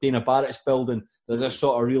over Dana Barrett's building. There's this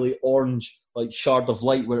sort of really orange like shard of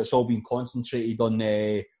light where it's all been concentrated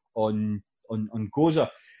on Gozer.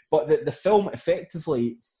 But the film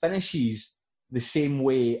effectively finishes the same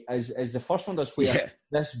way as the first one does, where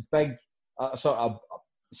this big sort of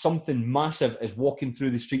something massive is walking through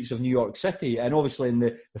the streets of New York City. And obviously in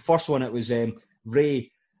the first one it was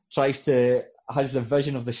Ray has the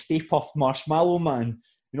vision of the Stay Puft Marshmallow Man,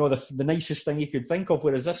 the nicest thing you could think of,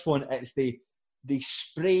 whereas this one it's they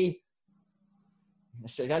spray.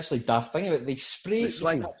 It's actually daft thing about it. They spray the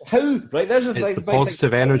slime. How? Right, there's the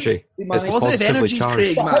positive energy. It's positive energy,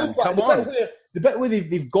 Craig, man. Come on. The bit where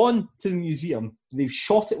they've gone to the museum, they've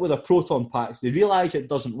shot it with a proton packs. They realise it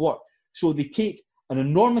doesn't work, so they take an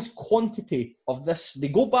enormous quantity of this. They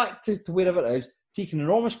go back to wherever it is, take an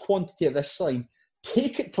enormous quantity of this slime,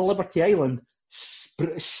 take it to Liberty Island,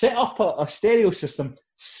 set up a stereo system,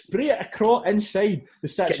 spray it across inside the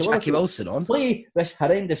statue. Get Jackie Wilson on. Play this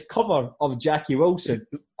horrendous cover of Jackie Wilson,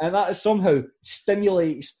 and that somehow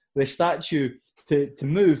stimulates the statue to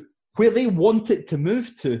move where they want it to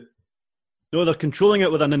move to. No, they're controlling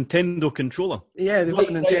it with a Nintendo controller. Yeah, they've got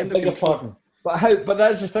a Nintendo controller. But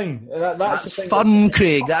that's the thing. That's the thing. Fun,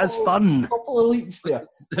 Craig. That's fun. A couple of leaps there.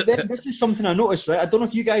 This is something I noticed, right? I don't know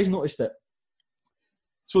if you guys noticed it.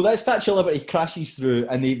 So that Statue of Liberty crashes through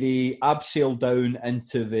and they abseil down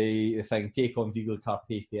into the thing, take on Vigo the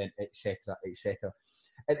Carpathian, etc., etc.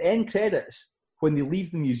 At the end credits, when they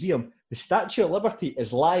leave the museum, the Statue of Liberty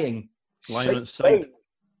is lying on its side.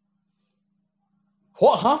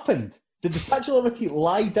 What happened? Did the Statue of Liberty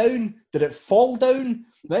lie down? Did it fall down?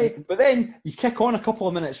 Right? But then you kick on a couple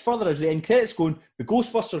of minutes further as the end credits going, the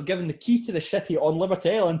Ghostbusters are given the key to the city on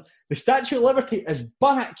Liberty Island. The Statue of Liberty is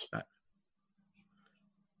back.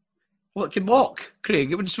 Well, it can walk,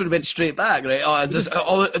 Craig. It just would have went straight back, right? Oh, is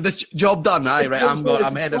this job done? Aye, right,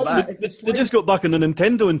 I'm headed back. They just got back on the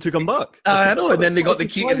Nintendo and took them back. I know, and then they got the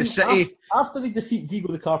key to the city. After they defeat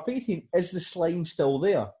Vigo the Carpathian, is the slime still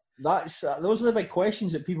there? Those are the big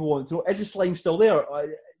questions that people want to know. Is the slime still there?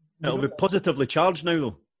 It'll be positively charged now,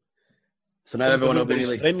 though. So now everyone will be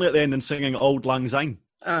really friendly at the end and singing Auld Lang Syne.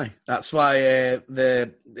 Aye, that's why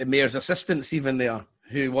the mayor's assistants even there,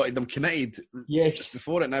 who wanted them committed just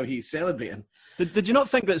before it. Now he's celebrating. Did you not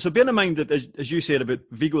think that? So bearing in mind that, as you said about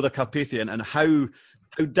Vigo the Carpathian and how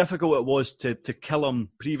difficult it was to kill him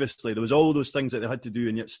previously, there was all those things that they had to do,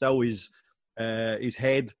 and yet still his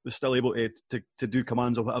head was still able to do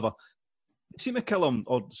commands or whatever. They seemed to kill him,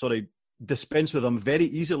 dispense with him very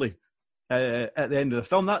easily at the end of the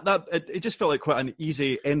film. It just felt like quite an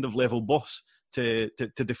easy end of level boss to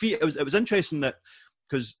defeat. It was interesting that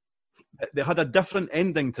because they had a different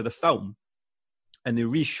ending to the film, and they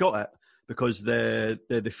reshot it because the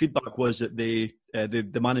feedback was that they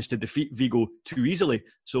managed to defeat Vigo too easily.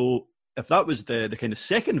 So if that was the kind of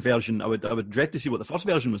second version, I would dread to see what the first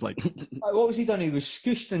version was like. What was he done? He was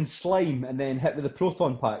scooshed in slime and then hit with the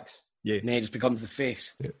proton packs. Yeah, and then he just becomes the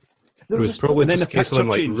face. Yeah. It was probably just a case of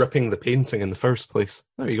them ripping the painting in the first place.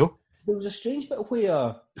 There you go. There was a strange bit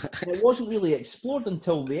where it wasn't really explored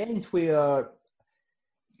until the end, where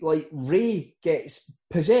Ray gets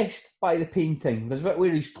possessed by the painting. There's a bit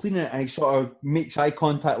where he's cleaning it and he sort of makes eye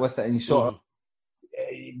contact with it and he sort of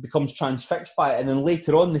becomes transfixed by it, and then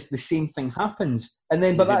later on the same thing happens. And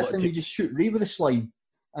then, but that's then they just shoot Ray with a slime,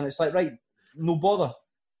 and it's like, right, no bother.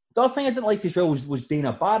 The other thing I didn't like as well was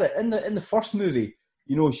Dana Barrett in the first movie.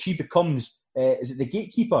 She becomes is it the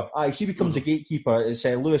gatekeeper? Aye, she becomes a gatekeeper. It's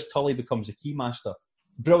Lewis Tully becomes a keymaster.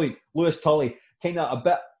 brilliant. Lewis Tully, kind of a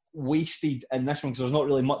bit wasted in this one because there's not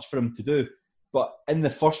really much for him to do. But in the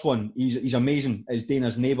first one, he's amazing as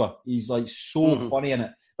Dana's neighbour. He's like so funny in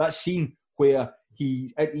it. That scene where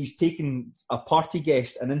he's taking a party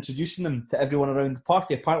guest and introducing them to everyone around the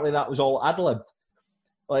party. Apparently that was all ad-libbed.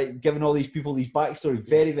 Like, giving all these people these backstory.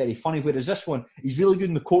 Very, very funny. Whereas this one, he's really good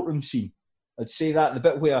in the courtroom scene. I'd say that. The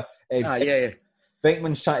bit where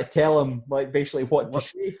Venkman's trying to tell him, like, basically what to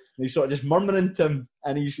say. And he's sort of just murmuring to him,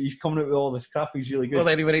 and he's coming out with all this crap. He's really good. Well,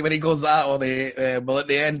 anyway, when he goes that, at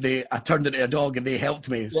the end, I turned into a dog and they helped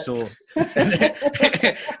me. Yeah. So,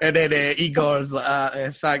 and then Igor's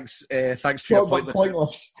like, thanks for your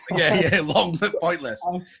pointless. Long but pointless.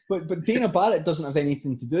 But Dana Barrett doesn't have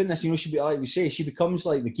anything to do in this. You know, she like we say, she becomes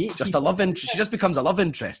like the gatekeeper. Just a love interest. She just becomes a love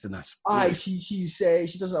interest in this. Aye, she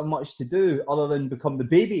doesn't have much to do other than become the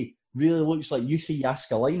baby. Really looks like Jussi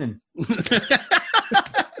Jääskeläinen.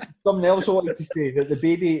 Something else I wanted to say, that the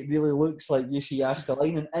baby really looks like Jussi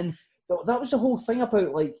Jääskeläinen. And that was the whole thing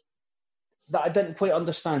about, like, that I didn't quite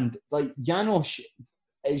understand. Like, Janos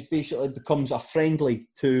is basically becomes a friendly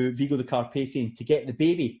to Vigo the Carpathian to get the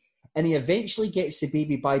baby. And he eventually gets the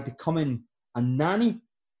baby by becoming a nanny.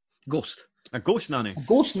 A ghost nanny. A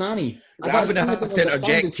ghost nanny. I'm going to have to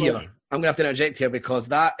interject here. I'm going to have to interject here because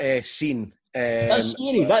that scene... that's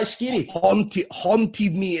scary.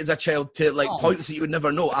 Haunted me as a child to points that you would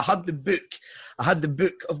never know. I had the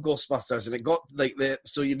book of Ghostbusters, and it got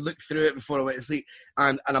so you'd look through it before I went to sleep.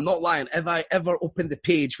 And I'm not lying. If I ever opened the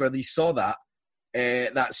page where they saw that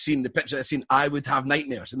scene, the picture of the scene, I would have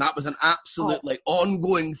nightmares, and that was an absolute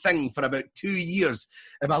ongoing thing for about 2 years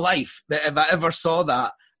of my life. That if I ever saw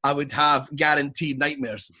that, I would have guaranteed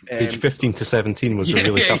nightmares. Age 15 to 17 was a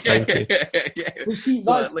really tough time for you.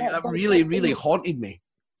 That really haunted me.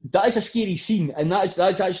 That is a scary scene, and that's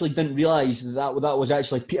actually didn't realise that was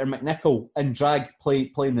actually Peter McNichol in drag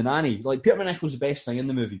playing the nanny. Like, Peter McNichol's the best thing in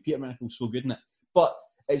the movie. Peter McNichol's so good in it. But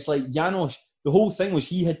it's like Janos, the whole thing was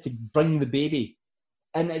he had to bring the baby,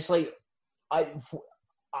 and it's like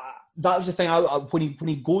that was the thing. When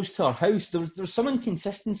he goes to her house, there's some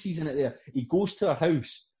inconsistencies in it there. He goes to her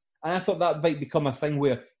house, and I thought that might become a thing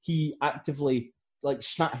where he actively,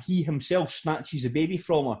 he himself snatches a baby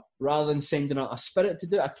from her rather than sending a spirit to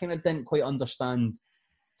do it. I kind of didn't quite understand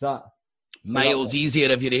that. Miles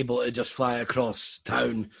easier if you're able to just fly across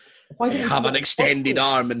town, have an extended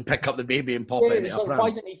arm and pick up the baby and pop it in a pram.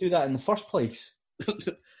 Why didn't he do that in the first place?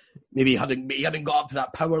 Maybe he hadn't got up to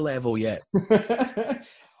that power level yet.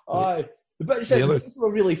 Aye. The bits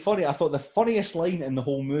were really funny. I thought the funniest line in the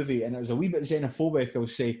whole movie, and it was a wee bit xenophobic, I would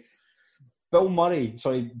say,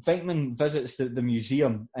 Venkman visits the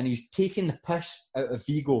museum, and he's taking the piss out of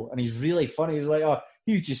Vigo, and he's really funny. He's like,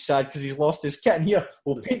 he's just sad because he's lost his kitten. Here,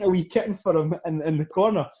 we'll paint a wee kitten for him in the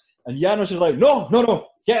corner. And Janos is like, no,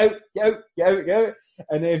 get out.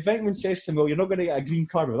 And Venkman says to him, well, you're not going to get a green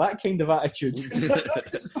card with that kind of attitude.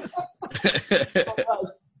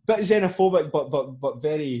 Bit xenophobic, but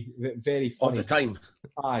very, very funny. Of the time.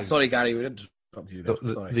 Aye. Sorry, Gary, we didn't interrupt you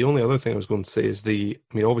there. The only other thing I was going to say is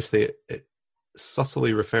obviously it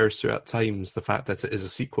subtly refers to at times the fact that it is a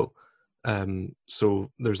sequel.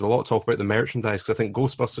 So there's a lot of talk about the merchandise, because I think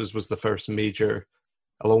Ghostbusters was the first major,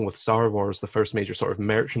 along with Star Wars, the first major sort of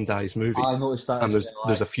merchandise movie. I noticed that. And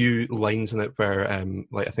there's a few lines in it where,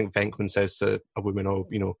 I think Venkman says to a woman,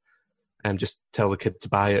 just tell the kid to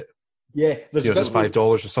buy it. Yeah, there's just $5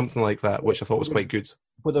 or something like that, which I thought was quite good.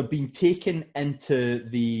 Where they're being taken into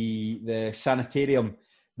the sanitarium,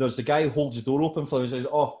 there's the guy who holds the door open for them and says,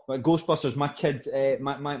 Ghostbusters, my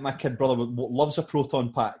kid brother loves a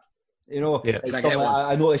proton pack. I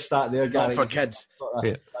noticed that there. It's not for kids.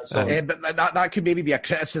 But that could maybe be a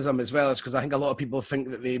criticism as well, because I think a lot of people think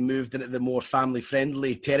that they moved into the more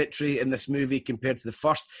family-friendly territory in this movie compared to the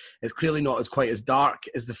first. It's clearly not quite as dark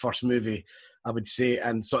as the first movie, I would say,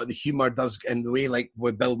 and sort of the humour does, in the way like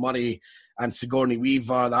with Bill Murray and Sigourney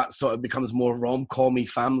Weaver, that sort of becomes more rom-commy,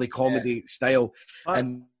 family comedy style.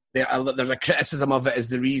 And there's a criticism of it as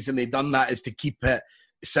the reason they've done that is to keep it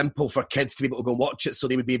simple for kids to be able to go and watch it, so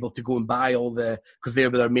they would be able to go and buy because they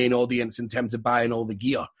were their main audience in terms of buying all the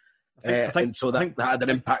gear. And so that had an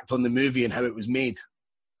impact on the movie and how it was made.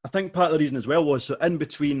 I think part of the reason as well was, so in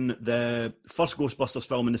between the first Ghostbusters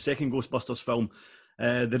film and the second Ghostbusters film,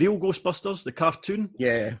 the real Ghostbusters, the cartoon,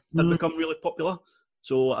 had become really popular.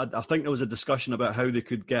 So I think there was a discussion about how they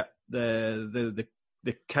could get the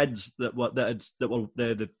kids that were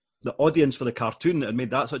the audience for the cartoon that had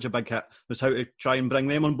made that such a big hit, was how to try and bring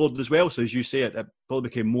them on board as well. So as you say, it probably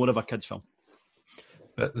became more of a kids' film.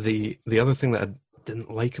 But the other thing that I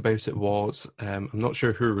didn't like about it was, I'm not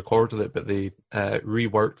sure who recorded it, but they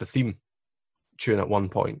reworked the theme. tune at one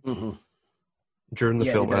point during the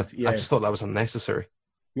Yeah, film. they did, yeah. I just thought that was unnecessary.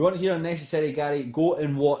 You want to hear unnecessary, Gary? Go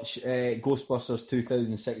and watch Ghostbusters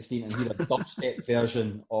 2016 and hear a dubstep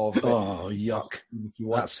version of it. Oh, yuck. If you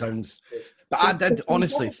want. That sounds... But I did,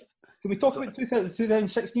 honestly... Can we talk about the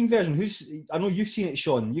 2016 version? I know you've seen it,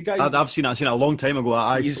 Sean. You guys... I've seen it. I've seen it a long time ago.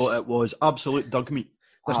 I thought it was absolute dog meat.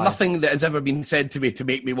 There's nothing that has ever been said to me to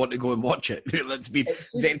make me want to go and watch it. It's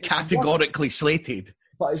been categorically slated.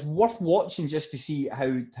 But it's worth watching just to see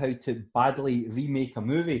how to badly remake a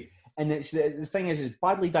movie. And it's the thing is, it's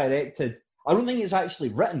badly directed. I don't think it's actually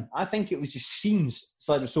written. I think it was just scenes.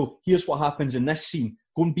 So here's what happens in this scene.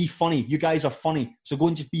 Go and be funny. You guys are funny, so go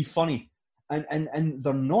and just be funny. And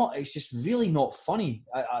they're not. It's just really not funny.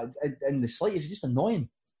 In the slightest, it's just annoying.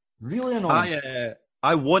 Really annoying.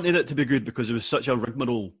 I wanted it to be good because it was such a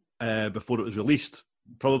rigmarole before it was released.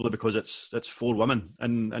 Probably because it's 4 women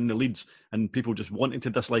in the leads, and people just wanted to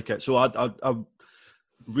dislike it. So I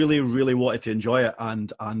really, really wanted to enjoy it,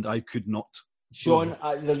 and I could not. Sean,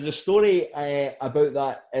 there's a story about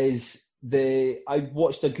that. I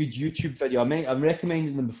watched a good YouTube video. I'm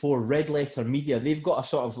recommending them before. Red Letter Media. They've got a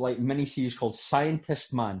sort of like mini series called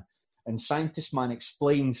Scientist Man, and Scientist Man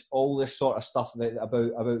explains all this sort of stuff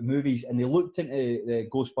about movies. And they looked into the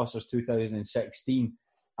Ghostbusters 2016,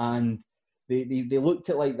 and they looked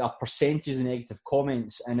at like a percentage of negative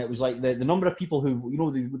comments, and it was like the number of people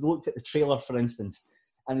who, they looked at the trailer, for instance,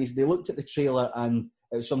 and they looked at the trailer, and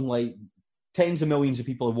it was something like tens of millions of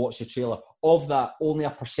people had watched the trailer. Of that, only a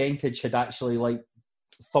percentage had actually like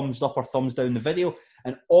thumbs up or thumbs down the video,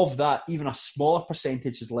 and of that, even a smaller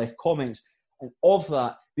percentage had left comments. And of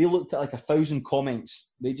that, they looked at like 1,000 comments.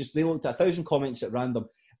 They looked at 1,000 comments at random,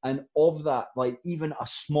 and of that, like even a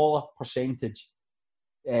smaller percentage,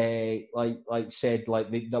 said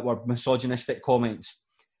that were misogynistic comments.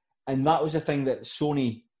 And that was the thing that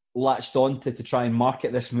Sony latched onto to try and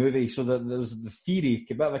market this movie. So that there's the theory,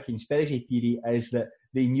 a bit of a conspiracy theory, is that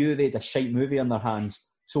they knew they had a shite movie on their hands.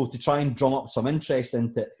 So to try and drum up some interest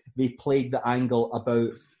into it, they played the angle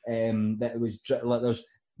about that it was like there's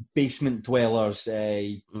basement dwellers,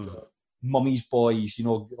 mummy's boys,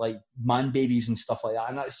 like man babies and stuff like that.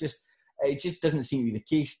 And that's just, it just doesn't seem to be the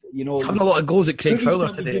case. Having a lot of goals at Craig Fowler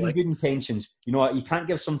today. Good intentions. You can't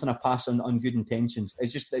give something a pass on good intentions.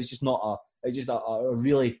 It's just not a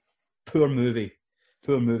really poor movie.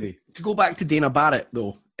 Poor movie. To go back to Dana Barrett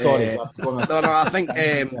though. Sorry, I think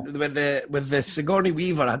with the Sigourney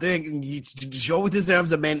Weaver, I think she always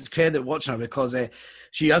deserves immense credit watching her, because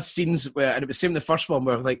she has scenes where, and it was the same in the first one,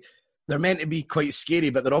 where like they're meant to be quite scary,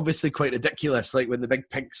 but they're obviously quite ridiculous. Like when the big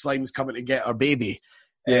pink slime's coming to get her baby.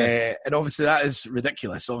 Yeah. And obviously that is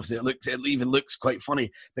ridiculous. Obviously it even looks quite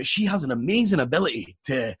funny, but she has an amazing ability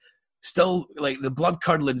to still, like, the blood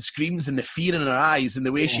curdling screams and the fear in her eyes and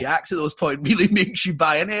the way she acts at those points really makes you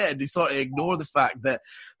buy into it, and you sort of ignore the fact that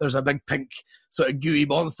there's a big pink sort of gooey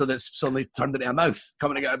monster that's suddenly turned into a mouth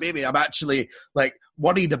coming to get a baby. I'm actually like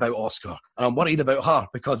worried about Oscar, and I'm worried about her,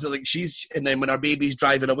 because like and then when her baby's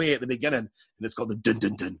driving away at the beginning and it's got the dun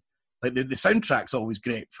dun dun, like the soundtrack's always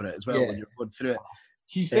great for it as well when you're going through it.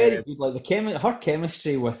 She's very good. Like her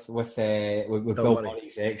chemistry with Bill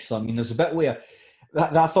Murray's excellent. I mean, there's a bit where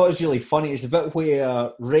that I thought was really funny. It's a bit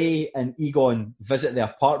where Ray and Egon visit the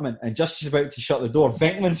apartment, and just as she's about to shut the door,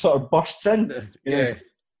 Venkman sort of bursts in.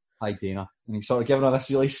 Hi, Dana, and he's sort of giving her this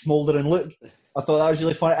really smouldering look. I thought that was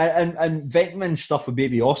really funny, and Venkman's stuff with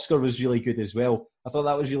Baby Oscar was really good as well. I thought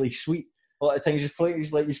that was really sweet. A lot of times he's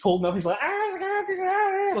holding up, he's like,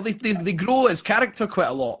 well, they grow his character quite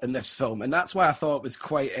a lot in this film, and that's why I thought it was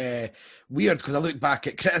quite weird, because I look back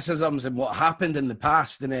at criticisms and what happened in the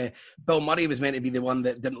past, and Bill Murray was meant to be the one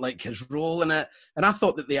that didn't like his role in it, and I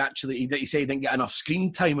thought that he said he didn't get enough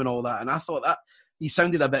screen time and all that, and I thought that he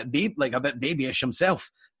sounded a bit babyish himself.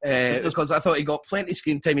 Because I thought he got plenty of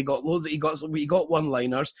screen time, he got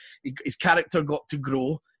one-liners, his character got to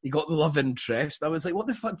grow, he got the love interest. I was like, what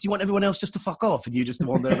the fuck? Do you want everyone else just to fuck off and you just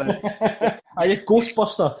wander about?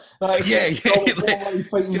 Ghostbuster.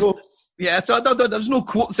 So there's no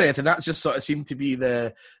quotes or anything. That just sort of seemed to be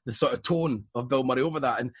the sort of tone of Bill Murray over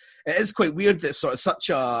that. And it is quite weird that sort of such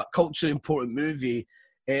a culturally important movie,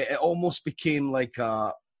 it almost became like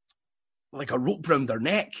a rope round their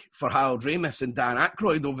neck for Harold Ramis and Dan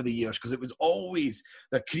Aykroyd over the years, because it was always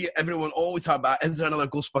everyone always had about, is there another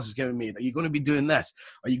Ghostbusters getting made? Are you going to be doing this?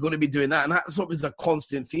 Are you going to be doing that? And that's what was a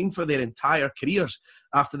constant theme for their entire careers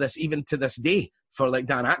after this, even to this day, for like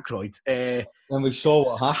Dan Aykroyd. And we saw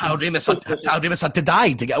what happened. Harold Ramis had to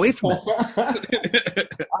die to get away from it.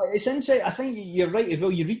 It's interesting. I think you're right as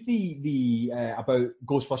well. You read the about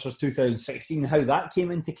Ghostbusters 2016, how that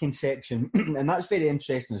came into conception, and that's very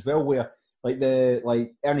interesting as well, where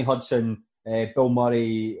like Ernie Hudson, Bill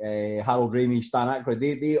Murray, Harold Ramis, Stan Aykroyd,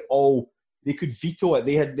 they could veto it.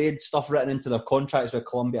 They had stuff written into their contracts with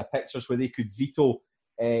Columbia Pictures where they could veto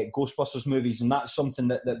Ghostbusters movies, and that's something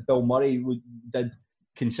that Bill Murray did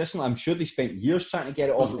consistently. I'm sure they spent years trying to get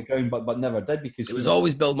it off the ground, but never did, because it was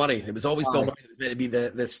always Bill Murray. It was always Bill Murray that was meant to be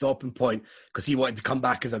the stopping point, because he wanted to come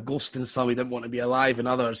back as a ghost in some. He didn't want to be alive in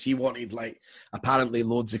others. He wanted apparently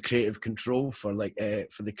loads of creative control for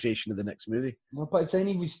the creation of the next movie. No, but then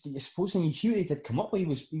he was supposing he did come up with.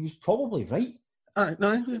 He was probably right.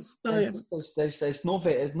 It's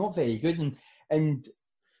not very good, and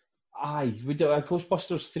we do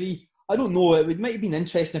Ghostbusters 3. I don't know. It might have been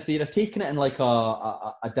interesting if they'd have taken it in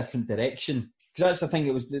a different direction, because that's the thing.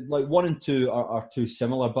 It was 1 and 2 are too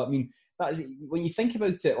similar, but I mean, when you think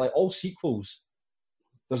about it, all sequels,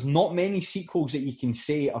 there's not many sequels that you can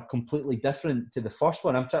say are completely different to the first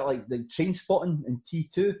one. I'm trying the Trainspotting and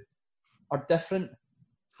T2 are different.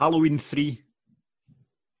 Halloween 3.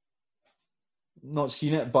 Not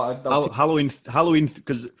seen it, but Halloween,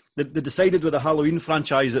 because they decided with the Halloween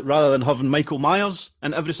franchise that rather than having Michael Myers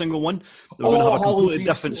in every single one, they were going to have a completely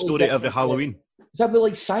different story every Halloween. Is that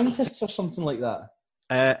about scientists or something like that?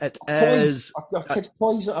 It is. Kids'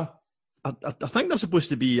 toys that are. I think they're supposed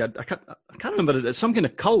to be. I can't remember. It's some kind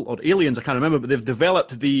of cult or aliens. I can't remember. But they've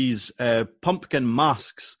developed these pumpkin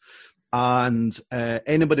masks, and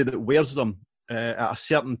anybody that wears them at a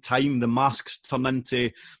certain time, the masks turn into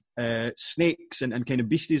snakes and kind of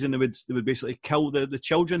beasties, and they would basically kill the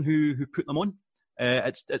children who put them on.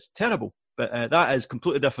 It's terrible, but that is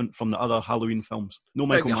completely different from the other Halloween films. No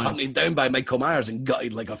Michael Myers. Hunted down by Michael Myers and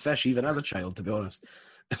gutted like a fish, even as a child, to be honest.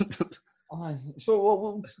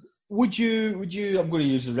 So, would you? I'm going to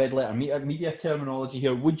use the red letter media terminology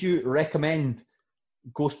here. Would you recommend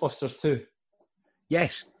Ghostbusters 2?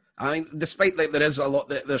 Yes. I mean, despite there is a lot,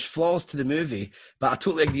 there's flaws to the movie, but I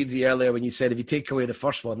totally agreed with you earlier when you said if you take away the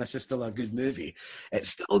first one, this is still a good movie. It's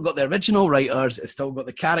still got the original writers, it's still got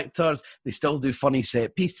the characters, they still do funny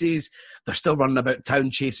set pieces, they're still running about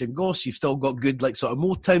town chasing ghosts, you've still got good sort of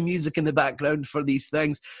Motown music in the background for these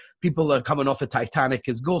things. People are coming off the Titanic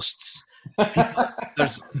as ghosts.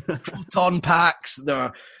 There's proton packs,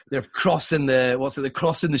 they're crossing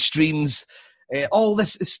the streams. All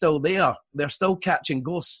this is still there. They're still catching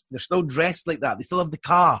ghosts. They're still dressed like that. They still have the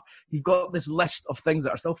car. You've got this list of things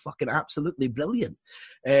that are still fucking absolutely brilliant.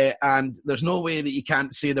 And there's no way that you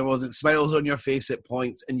can't say there wasn't smiles on your face at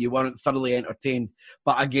points and you weren't thoroughly entertained.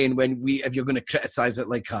 But again, if you're going to criticise it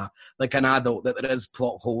like an adult, that there is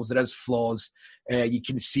plot holes, there is flaws. You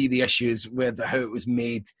can see the issues with how it was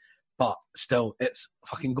made. But still, it's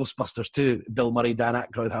fucking Ghostbusters 2. Bill Murray, Dan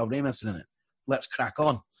Aykroyd, Harold Ramis in it. Let's crack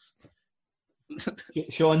on.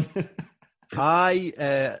 Sean.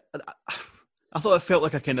 I thought it felt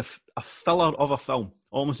like a kind of a filler of a film,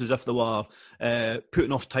 almost as if they were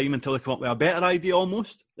putting off time until they come up with a better idea.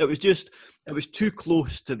 Almost, it was too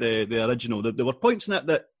close to the original. There were points in it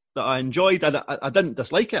that I enjoyed. I didn't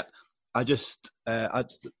dislike it. I just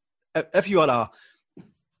if you are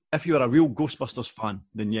a real Ghostbusters fan,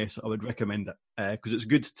 then yes, I would recommend it because it's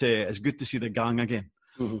good to see the gang again.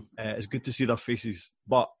 Mm-hmm. It's good to see their faces,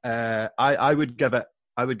 but I would give it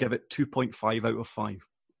 2.5 out of 5.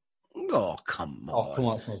 Oh come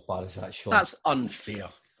on! That's not as bad as that, Sean. That's unfair.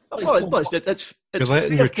 Well, it's you're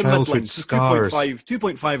letting your childhood scars.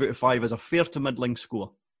 2.5 out of 5 is a fair to middling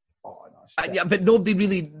score. Yeah, but nobody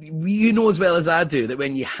really, you know as well as I do that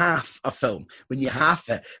when you half a film, when you half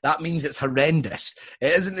it, that means it's horrendous.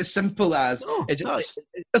 It isn't as simple as I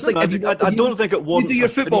don't think it was. You do your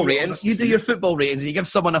football ratings. You do your football ratings, and you give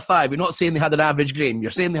someone a 5. You're not saying they had an average game.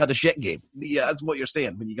 You're saying they had a shit game. Yeah, that's what you're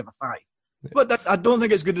saying when you give a 5. But I don't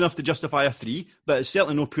think it's good enough to justify a 3. But it's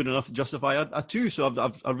certainly not pure enough to justify a 2. So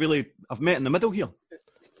I've met in the middle here.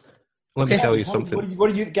 Let me tell you something.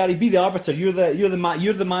 What do you, Gary? Be the arbiter. You're the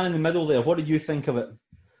man in the middle there. What did you think of it?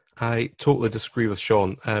 I totally disagree with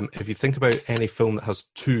Sean. If you think about any film that has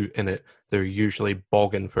 2 in it, they're usually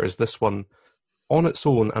bogging. Whereas this one, on its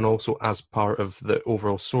own and also as part of the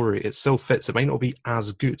overall story, it still fits. It might not be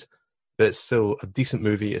as good, but it's still a decent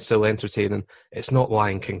movie. It's still entertaining. It's not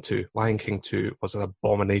Lion King 2. Lion King 2 was an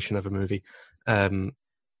abomination of a movie.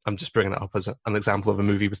 I'm just bringing it up as an example of a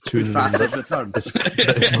movie with 2 massive returns.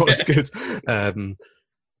 It's not as good.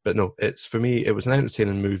 But no, for me, it was an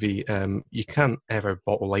entertaining movie. You can't ever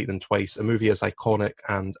bottle lightning twice. A movie as iconic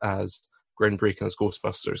and as groundbreaking as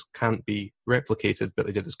Ghostbusters can't be replicated, but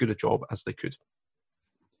they did as good a job as they could.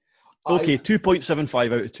 Okay,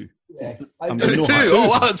 2.75 out of 2. Yeah, I'm 2. Oh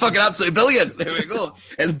wow, it's fucking absolutely brilliant. There we go.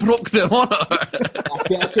 It's broke the monitor.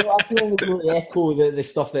 I can only echo the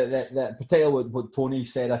stuff that particularly what Tony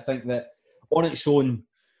said. I think that on its own,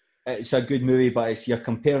 it's a good movie, but you're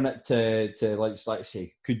comparing it to like I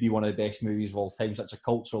say, could be one of the best movies of all time, such a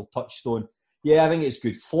cultural touchstone. Yeah, I think it's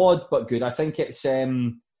good. Flawed, but good. I think it's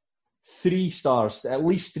 3 stars, at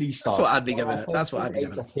least 3 stars. That's what I'd be giving it. That's what I'd be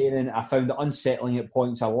giving it. Entertaining. I found it unsettling at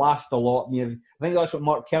points. I laughed a lot. I think that's what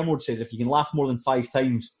Mark Kermode says. If you can laugh more than 5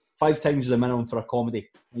 times, 5 times is the minimum for a comedy.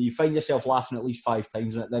 And you find yourself laughing at least 5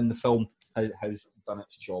 times, and then the film has done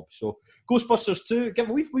its job. So, Ghostbusters 2.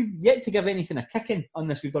 We've yet to give anything a kicking on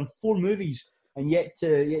this. We've done 4 movies and yet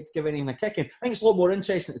to give anything a kicking. I think it's a lot more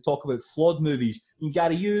interesting to talk about flawed movies. And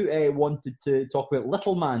Gary, you wanted to talk about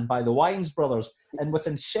Little Man by the Wayans brothers, and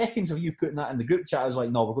within seconds of you putting that in the group chat, I was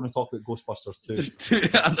like, no, we're going to talk about Ghostbusters 2.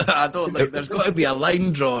 I don't like. There's got to be a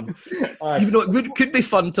line drawn. Even though it could be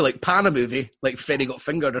fun to like pan a movie, like Freddy Got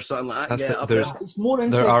Fingered or something like that. It's more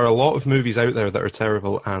interesting. There are a lot of movies out there that are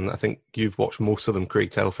terrible, and I think you've watched most of them,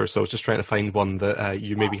 Craig Telfer. So I was just trying to find one that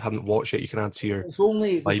you maybe hadn't watched yet. You can add to your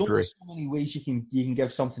library. There's only so many ways you can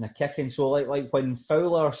give something a kick in. So like when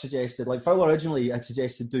Fowler originally had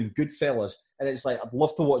suggested doing Goodfellas, and it's like I'd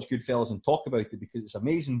love to watch Goodfellas and talk about it because it's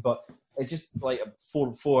amazing, but it's just like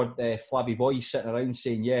four flabby boys sitting around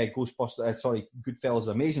saying, yeah, Goodfellas is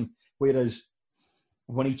amazing. Whereas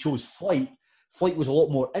when he chose Flight was a lot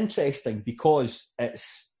more interesting because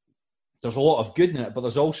there's a lot of good in it, but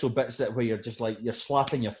there's also bits where you're just like you're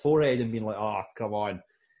slapping your forehead and being like, oh, come on.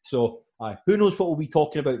 So who knows what we'll be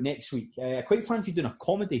talking about next week? I quite fancy doing a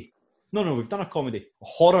comedy. No, we've done a comedy, a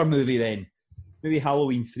horror movie then. Maybe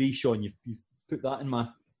Halloween 3, Sean. You've put that in my...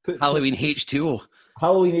 Halloween H2O.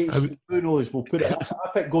 Halloween H2O, who knows? We'll put it... I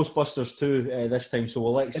picked Ghostbusters 2 this time, so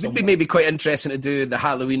we'll let it would be maybe quite interesting to do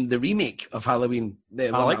the remake of Halloween. The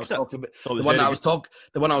one I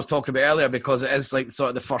was talking about earlier, because it is like sort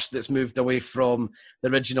of the first that's moved away from the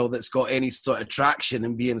original that's got any sort of traction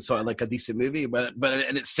and being sort of like a decent movie. But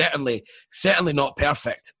it's certainly not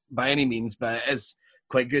perfect by any means, but it is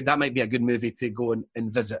quite good. That might be a good movie to go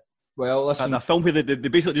and visit. Well, listen, and a film where they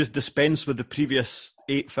basically just dispense with the previous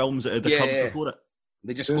 8 films that had occurred before it.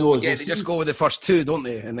 They just go with the first 2, don't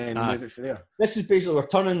they? And then move it from there. This is basically, we're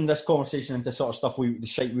turning this conversation into sort of stuff the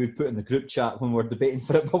shite we would put in the group chat when we're debating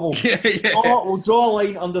for it. But we'll draw a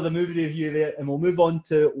line under the movie review there, and we'll move on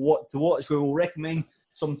to what to watch, where we'll recommend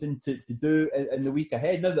something to do in the week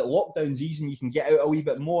ahead. Now that lockdown's easing, you can get out a wee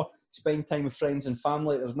bit more, spend time with friends and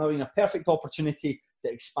family. There's now a perfect opportunity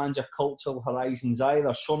to expand your cultural horizons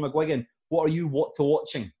either. Sean McGuigan, what are you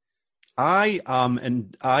watching? I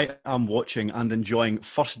am watching and enjoying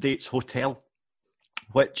First Dates Hotel,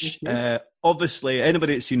 which obviously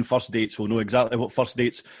anybody that's seen First Dates will know exactly what First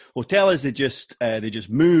Dates Hotel is. They just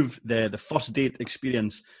move the first date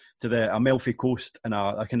experience to the Amalfi Coast in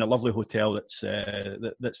a kind of lovely hotel that's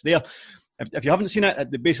there. If you haven't seen it,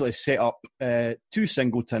 they basically set up 2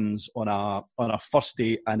 singletons on a first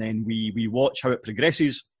date, and then we watch how it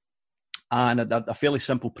progresses. And a fairly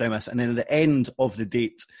simple premise, and then at the end of the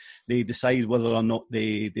date, they decide whether or not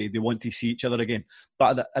they want to see each other again.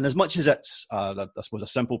 But and as much as it's, I suppose, a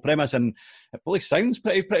simple premise, and it probably sounds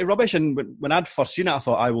pretty rubbish. And when I'd first seen it, I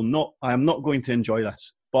thought I am not going to enjoy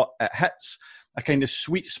this. But it hits a kind of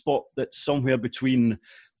sweet spot that's somewhere between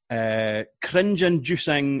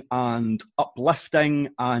cringe-inducing and uplifting,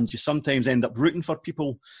 and you sometimes end up rooting for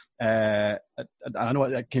people. I know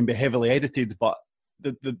it can be heavily edited, but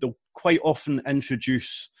they'll quite often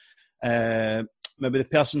introduce maybe the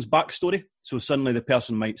person's backstory. So suddenly the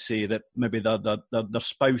person might say that maybe their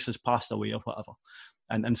spouse has passed away or whatever.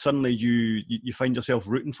 And suddenly you find yourself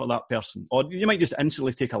rooting for that person. Or you might just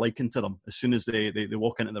instantly take a liking to them as soon as they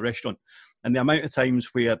walk into the restaurant. And the amount of times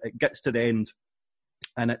where it gets to the end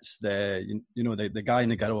and it's the guy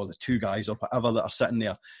and the girl, or the 2 guys or whatever that are sitting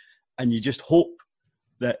there, and you just hope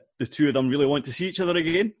that the 2 of them really want to see each other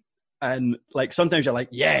again. And like sometimes you're like,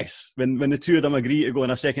 yes, when the 2 of them agree to go on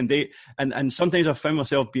a second date. And sometimes I've found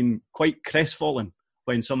myself being quite crestfallen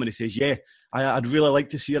when somebody says, yeah, I'd really like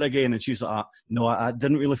to see her again. And she's like, no, I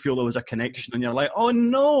didn't really feel there was a connection. And you're like, oh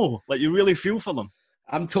no, like you really feel for them.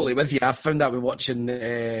 I'm totally with you. I found that with watching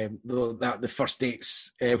the first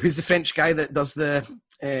dates. Who's the French guy that does that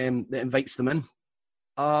invites them in?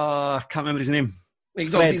 I can't remember his name.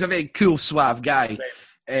 He's a very cool, suave guy.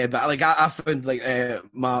 But like I found like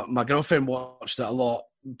my girlfriend watched it a lot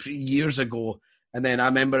years ago, and then I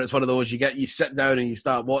remember it's one of those you sit down and you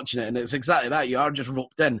start watching it, and it's exactly that. You are just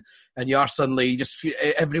roped in, and you are suddenly you just feel,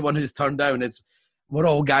 everyone who's turned down we're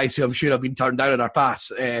all guys who I'm sure have been turned down in our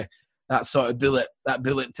past. That sort of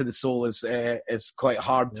bullet to the soul is quite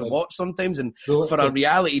hard to watch sometimes, and for a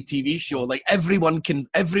reality TV show, like everyone can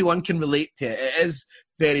relate to it. It is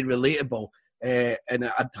very relatable. And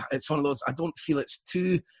it's one of those, I don't feel it's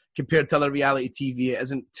too compared to other reality TV, it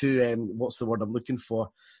isn't too, what's the word I'm looking for,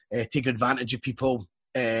 take advantage of people.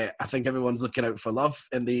 I think everyone's looking out for love,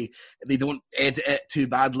 and they don't edit it too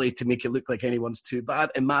badly to make it look like anyone's too bad,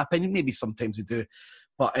 in my opinion. Maybe sometimes they do.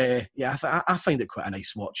 But I find it quite a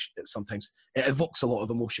nice watch. Sometimes it evokes a lot of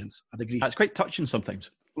emotions. I'd agree. It's quite touching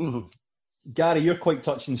sometimes. Mm-hmm. Gary, you're quite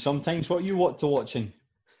touching sometimes. What are you watching?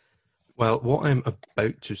 Well, what I'm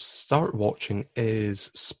about to start watching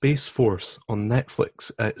is Space Force on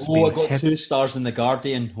Netflix. I got 2 stars in The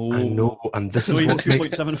Guardian. I know, and this is even what's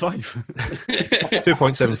 2.75.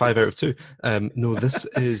 2.75 out of 2. No, this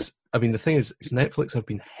is... I mean, the thing is, Netflix have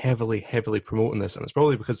been heavily promoting this, and it's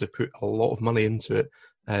probably because they've put a lot of money into it.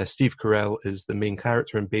 Steve Carell is the main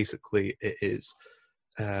character, and basically it is...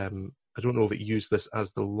 I don't know if it used this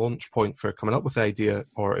as the launch point for coming up with the idea,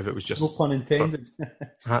 or if it was just... No pun intended.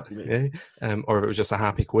 Or if it was just a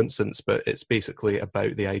happy coincidence, but it's basically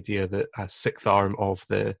about the idea that a 6th arm of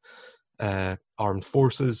the armed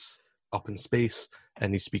forces up in space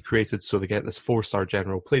needs to be created, so they get this 4-star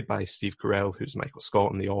general played by Steve Carell, who's Michael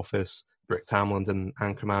Scott in The Office, Brick Tamland in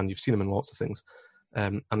Anchorman. You've seen him in lots of things.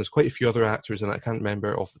 And there's quite a few other actors, and I can't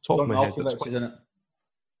remember off the top of my head. Isn't it?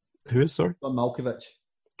 Who is, sorry?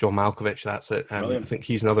 John Malkovich, that's it. I think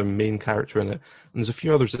he's another main character in it. And there's a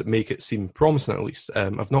few others that make it seem promising, at least.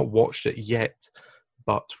 I've not watched it yet,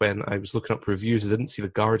 but when I was looking up reviews, I didn't see the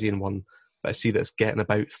Guardian one, but I see that it's getting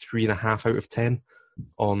about 3.5 out of 10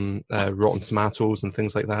 on Rotten Tomatoes and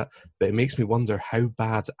things like that. But it makes me wonder, how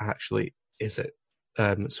bad actually is it?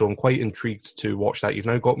 So I'm quite intrigued to watch that. You've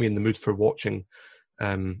now got me in the mood for watching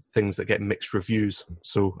things that get mixed reviews,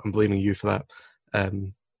 so I'm blaming you for that.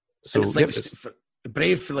 So it's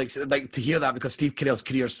brave for like to hear that, because Steve Carell's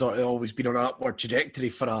career's sort of always been on an upward trajectory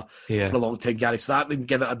for a long time, Gary. So that would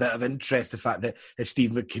give it a bit of interest, the fact that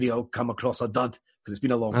Steve Carell come across a dud, because it's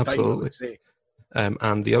been a long time, I would say.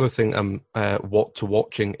 And the other thing I'm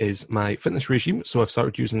watching is my fitness regime. So I've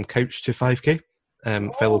started using Couch to 5K.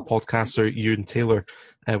 Fellow podcaster Ewan Taylor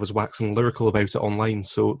was waxing lyrical about it online.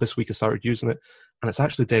 So this week I started using it, and it's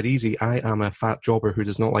actually dead easy. I am a fat jobber who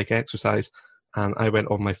does not like exercise, and I went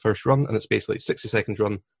on my first run, and it's basically 60 seconds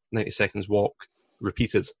run, 90 seconds walk,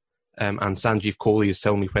 repeated. And Sanjeev Kohli is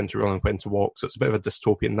telling me when to run and when to walk, so it's a bit of a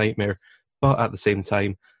dystopian nightmare. But at the same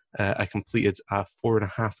time, I completed a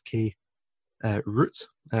 4.5k route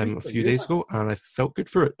a few days ago, and I felt good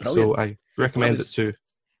for it. Brilliant. So I recommend it to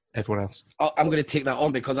everyone else. I'm going to take that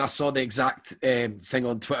on, because I saw the exact thing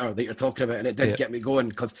on Twitter that you're talking about, and it did get me going,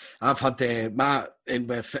 because I've had my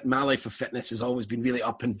life of fitness has always been really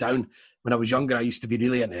up and down. When I was younger, I used to be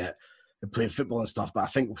really into it and playing football and stuff, but I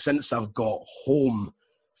think since I've got home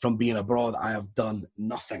from being abroad, I have done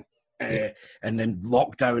nothing. And then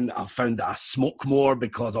lockdown, I've found that I smoke more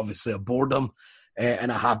because obviously of boredom,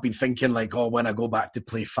 and I have been thinking like, when I go back to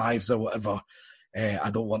play fives or whatever,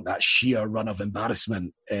 I don't want that sheer run of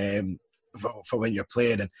embarrassment for when you're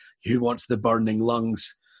playing, and who wants the burning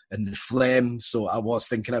lungs and the phlegm. So I was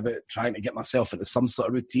thinking about trying to get myself into some sort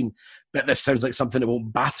of routine, but this sounds like something that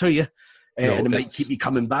won't batter you, and it might keep me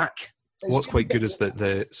coming back. What's quite good is that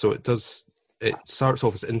it starts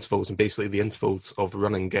off as intervals, and basically the intervals of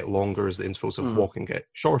running get longer as the intervals of walking get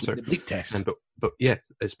shorter. The bleep test. But yeah,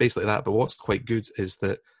 it's basically that. But what's quite good is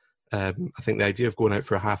that I think the idea of going out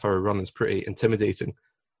for a half-hour run is pretty intimidating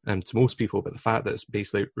to most people, but the fact that it's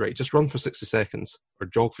basically, right, just run for 60 seconds or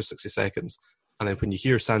jog for 60 seconds, and then when you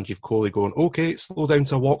hear Sanjeev Kohli going, okay, slow down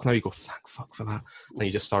to a walk now, you go, thank fuck for that, and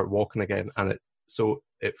you just start walking again, and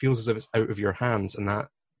it feels as if it's out of your hands, and that,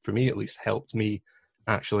 for me at least, helped me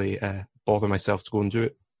actually bother myself to go and do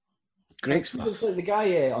it. Great stuff. It's like the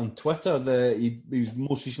guy on Twitter, he was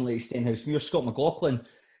most recently at Stenhouse Muir, Scott McLaughlin.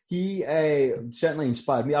 He certainly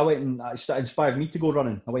inspired me. It inspired me to go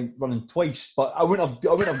running. I went running twice, but I wouldn't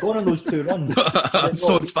have gone on those 2 runs. I'm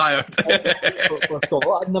so inspired.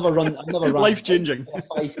 I'd never run. Life changing.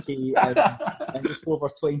 5k in just over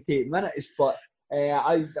 28 minutes. But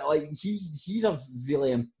he's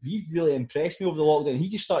really impressed me over the lockdown. He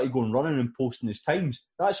just started going running and posting his times.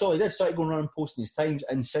 That's all he did. Started going running and posting his times,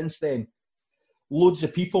 and since then, loads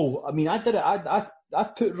of people. I mean, I did it. I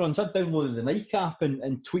put runs. I downloaded the Nike app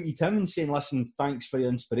and tweeted him and saying, "Listen, thanks for your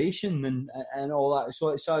inspiration and all that."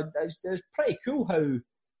 So it's pretty cool how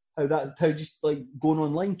just like going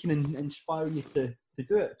online can inspire you to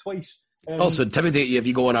do it twice. Also intimidate you if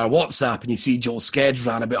you go on our WhatsApp and you see Joel Skedge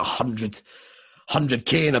ran about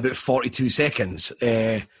 100k in about 42 seconds.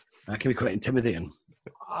 That can be quite intimidating.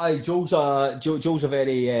 Aye, Joel's a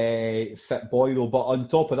very fit boy though, but on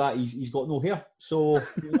top of that, he's got no hair. So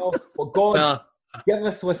but God.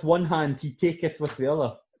 Giveth with one hand, he taketh with the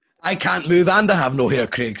other. I can't move and I have no hair,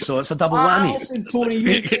 Craig, so it's a double whammy. Listen, Tony,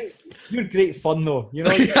 you're great fun, though. You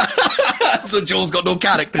know. So Joel's got no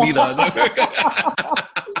character either.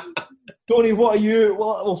 Tony, what are you?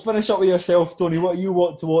 Well, we'll finish up with yourself, Tony. What you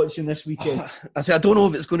want to watch in this weekend? I don't know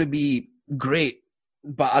if it's going to be great,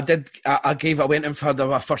 but I went in for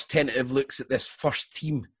my first tentative looks at this first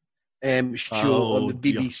team show on the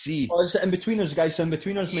BBC. Oh, is it In-Betweeners, guys? So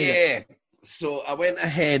In-Betweeners, mate. Yeah. So I went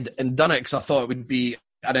ahead and done it because I thought it would be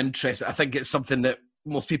an interest. I think it's something that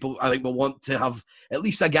most people, I think, will want to have at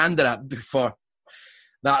least a gander at before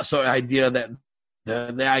that sort of idea that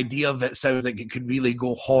the idea of it sounds like it could really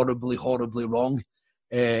go horribly, horribly wrong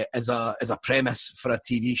as a premise for a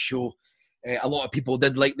TV show. A lot of people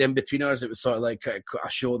did like The In-Betweeners. It was sort of like a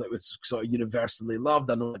show that was sort of universally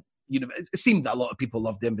loved. I know it seemed that a lot of people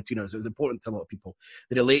loved The In-Betweeners. It was important to a lot of people.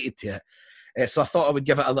 They related to it. So I thought I would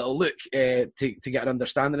give it a little look to get an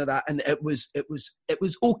understanding of that. And it was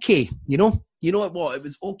okay, you know? You know what? It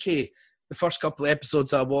was okay. The first couple of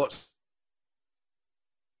episodes I watched,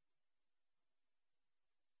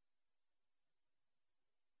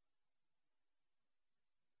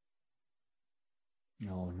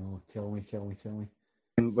 No, tell me.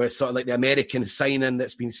 where sort of like the American signing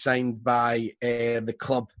that's been signed by the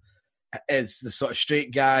club is the sort of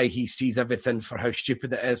straight guy. He sees everything for how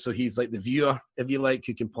stupid it is. So he's like the viewer, if you like,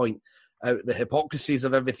 who can point out the hypocrisies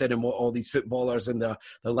of everything and what all these footballers and their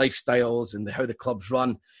lifestyles and how the clubs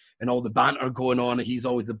run and all the banter going on. And he's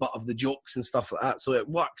always the butt of the jokes and stuff like that. So it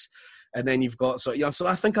works. And then you've got so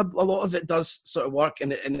I think a lot of it does sort of work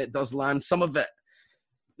and it does land. Some of it,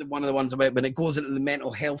 one of the ones about when it goes into the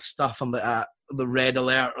mental health stuff, I'm like, the red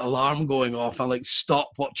alert alarm going off. I'm like, stop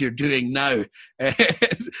what you're doing now.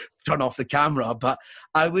 Turn off the camera. But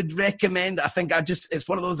I would recommend, it's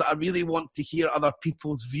one of those that I really want to hear other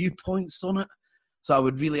people's viewpoints on it. So I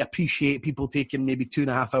would really appreciate people taking maybe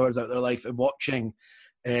 2.5 hours out of their life and watching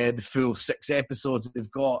the full 6 episodes that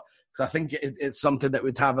they've got. Because I think it's something that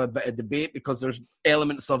would have a bit of debate, because there's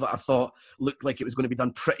elements of it I thought looked like it was going to be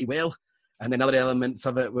done pretty well. And then other elements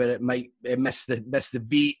of it where it might miss the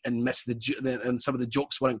beat and and some of the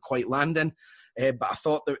jokes weren't quite landing. But I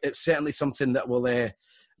thought that it's certainly something that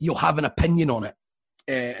you'll have an opinion on it.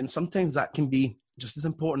 And sometimes that can be just as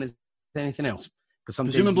important as anything else.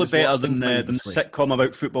 Presumably better than the sitcom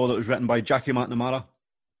about football that was written by Jackie McNamara.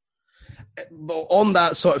 Well, on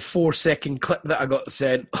that sort of 4-second clip that I got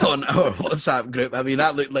sent on our WhatsApp group, I mean,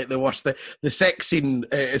 that looked like the worst. The sex scene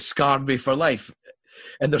scarred me for life.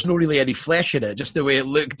 And there's no really any flesh in it, just the way it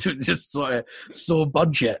looked, just sort of so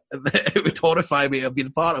budget. It would horrify me to have been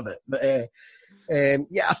a part of it. But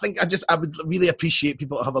I think I would really appreciate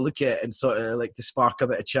people to have a look at it and sort of like to spark a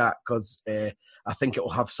bit of chat, because I think it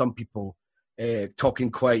will have some people will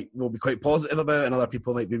be quite positive about it, and other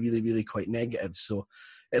people might be really, really quite negative. So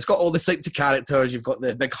it's got all the types of characters. You've got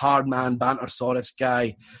the big hard man, Bantersaurus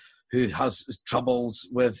guy, who has troubles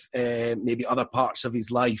with maybe other parts of his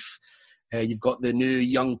life. You've got the new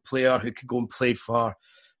young player who could go and play for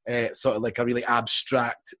sort of like a really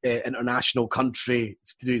abstract international country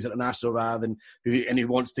to do his international rather than who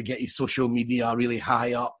wants to get his social media really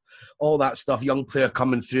high up. All that stuff. Young player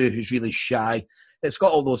coming through who's really shy. It's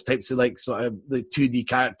got all those types of like sort of the 2D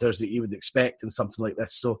characters that you would expect in something like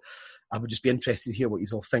this. So I would just be interested to hear what you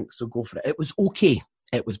all think. So go for it. It was okay.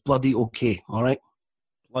 It was bloody okay. All right.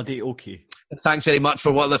 Bloody okay. Thanks very much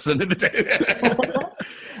for listening. And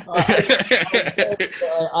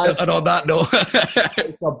on that note,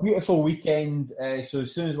 it's a beautiful weekend. So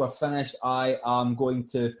as soon as we're finished, I am going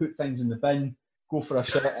to put things in the bin, go for a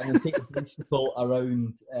shit, and then take a bicycle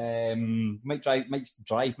around. Might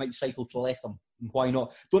cycle to Letham. Why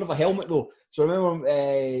not? Don't have a helmet though. So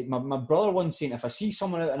remember, my brother once saying, if I see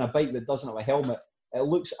someone out on a bike that doesn't have a helmet, it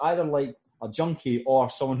looks either like a junkie or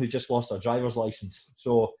someone who just lost their driver's license.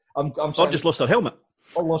 So I'm or just lost their helmet.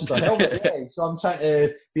 Or lost their helmet, yeah. So I'm trying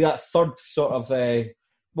to be that third sort of,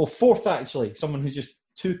 fourth actually, someone who's just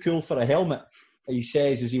too cool for a helmet, he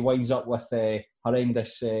says as he winds up with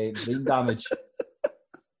horrendous brain damage.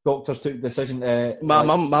 Doctors took the decision to... My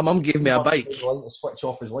mum gave me a bike. To switch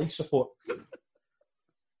off his life support.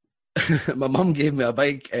 My mum gave me a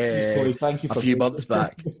bike thank you for a few months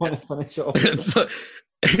back. Want to finish it off?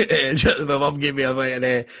 My mum gave me a bike,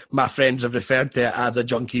 and my friends have referred to it as a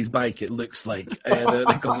junkie's bike. It looks like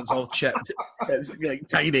because it's all chipped. It's like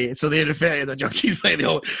tiny, so they refer to it as a junkie's bike.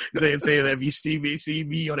 They say that if you see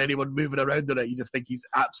me or anyone moving around on it, you just think he's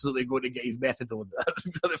absolutely going to get his methadone.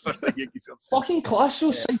 That's the first thing you can. Fucking class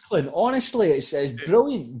cycling. Honestly, it's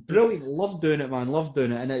brilliant. Love doing it, man. Love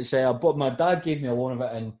doing it, and it's. But my dad gave me a loan of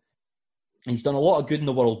it, and he's done a lot of good in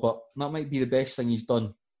the world. But that might be the best thing he's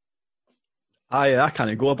done. I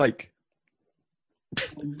can't go a bike.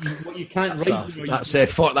 What you can't That's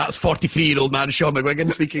 43-year-old man Sean McGuigan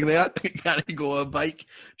speaking there. Can't go on a bike.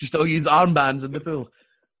 You still use armbands in the pool.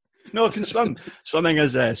 No, I can swim. Swimming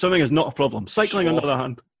is not a problem. Cycling, on the other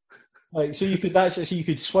hand. Right, so you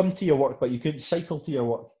could swim to your work, but you couldn't cycle to your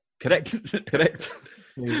work. Correct.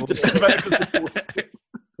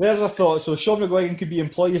 There's a thought. So Sean McGuigan could be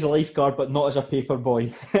employed as a lifeguard, but not as a paper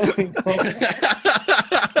boy.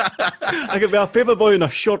 I could be a paper boy on a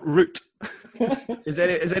short route. Is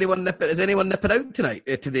anyone nipping out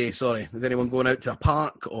today? Sorry, is anyone going out to a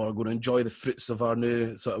park or going to enjoy the fruits of our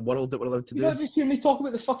new sort of world that we're allowed to do? You not just hear me talk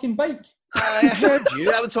about the fucking bike. I heard you.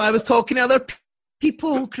 That's why I was talking to other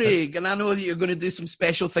people, Craig, and I know that you're going to do some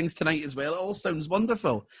special things tonight as well. It all sounds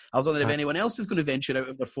wonderful. I was wondering if anyone else is going to venture out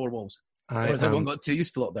of their four walls, or has everyone got too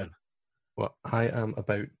used to lockdown? Well, I am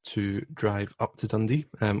about to drive up to Dundee.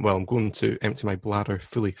 I'm going to empty my bladder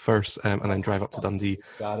fully first, and then drive up to Dundee.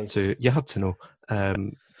 You had to know.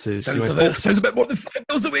 Sounds a bit more than 5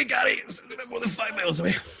 miles away, Gary. Sounds a bit more than 5 miles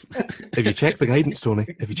away. If you check the guidance, Tony.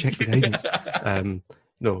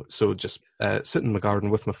 No, so just sitting in my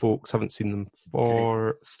garden with my folks. Haven't seen them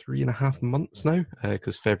for 3.5 months now,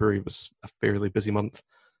 because February was a fairly busy month.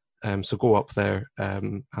 So go up there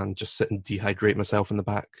and just sit and dehydrate myself in the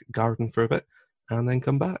back garden for a bit, and then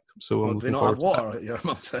come back. So I'm looking forward to water at your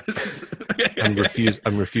mum's house.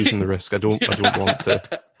 I'm refusing the risk. I don't want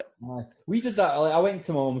to. We did that. I went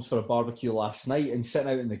to my mum's for a barbecue last night and sitting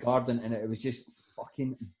out in the garden, and it was just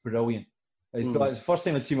fucking brilliant. It's the first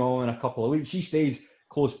time I'd seen my mum in a couple of weeks. She stays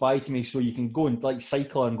close by to me, so you can go and like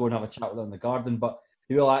cycle and go and have a chat with her in the garden. But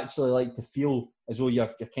you will actually like to feel as though you're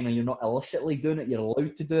not illicitly doing it. You're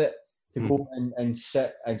allowed to do it, to go and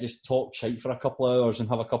sit and just talk shite for a couple of hours and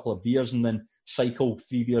have a couple of beers and then cycle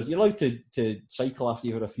 3 beers. You're allowed to cycle after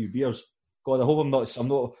you've had a few beers. God, I hope I'm not.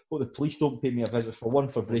 Hope the police don't pay me a visit for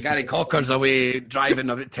breaking. Gary Cocker's away driving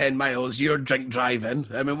about 10 miles. You're drink driving.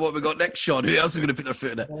 I mean, what have we got next, Sean? Who else is going to put their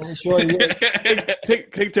foot in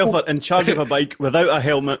it? Craig Telford in charge of a bike without a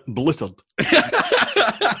helmet, blootered.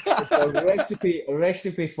 A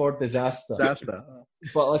recipe for disaster.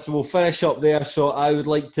 But listen, we'll finish up there. So I would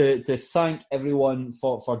like to thank everyone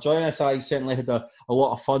for joining us. I certainly had a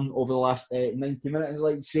lot of fun over the last 90 minutes. I'd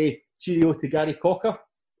like to say cheerio to Gary Cocker.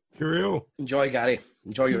 Cheerio. Enjoy, Gary.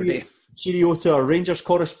 Enjoy your day. Cheerio to our Rangers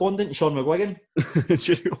correspondent, Sean McGuigan.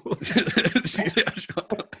 Cheerio.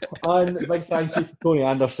 And big thank you to Tony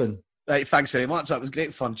Anderson. Right, thanks very much. That was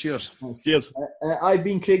great fun. Cheers. Cheers. I've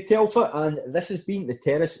been Craig Telford, and this has been the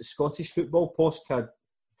Terrace Scottish Football Postcard.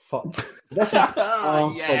 Fuck. This is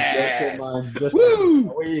yes. Man. Just woo!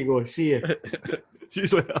 Away you go. See you. See you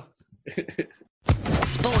later.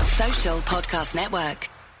 Sports Social Podcast Network.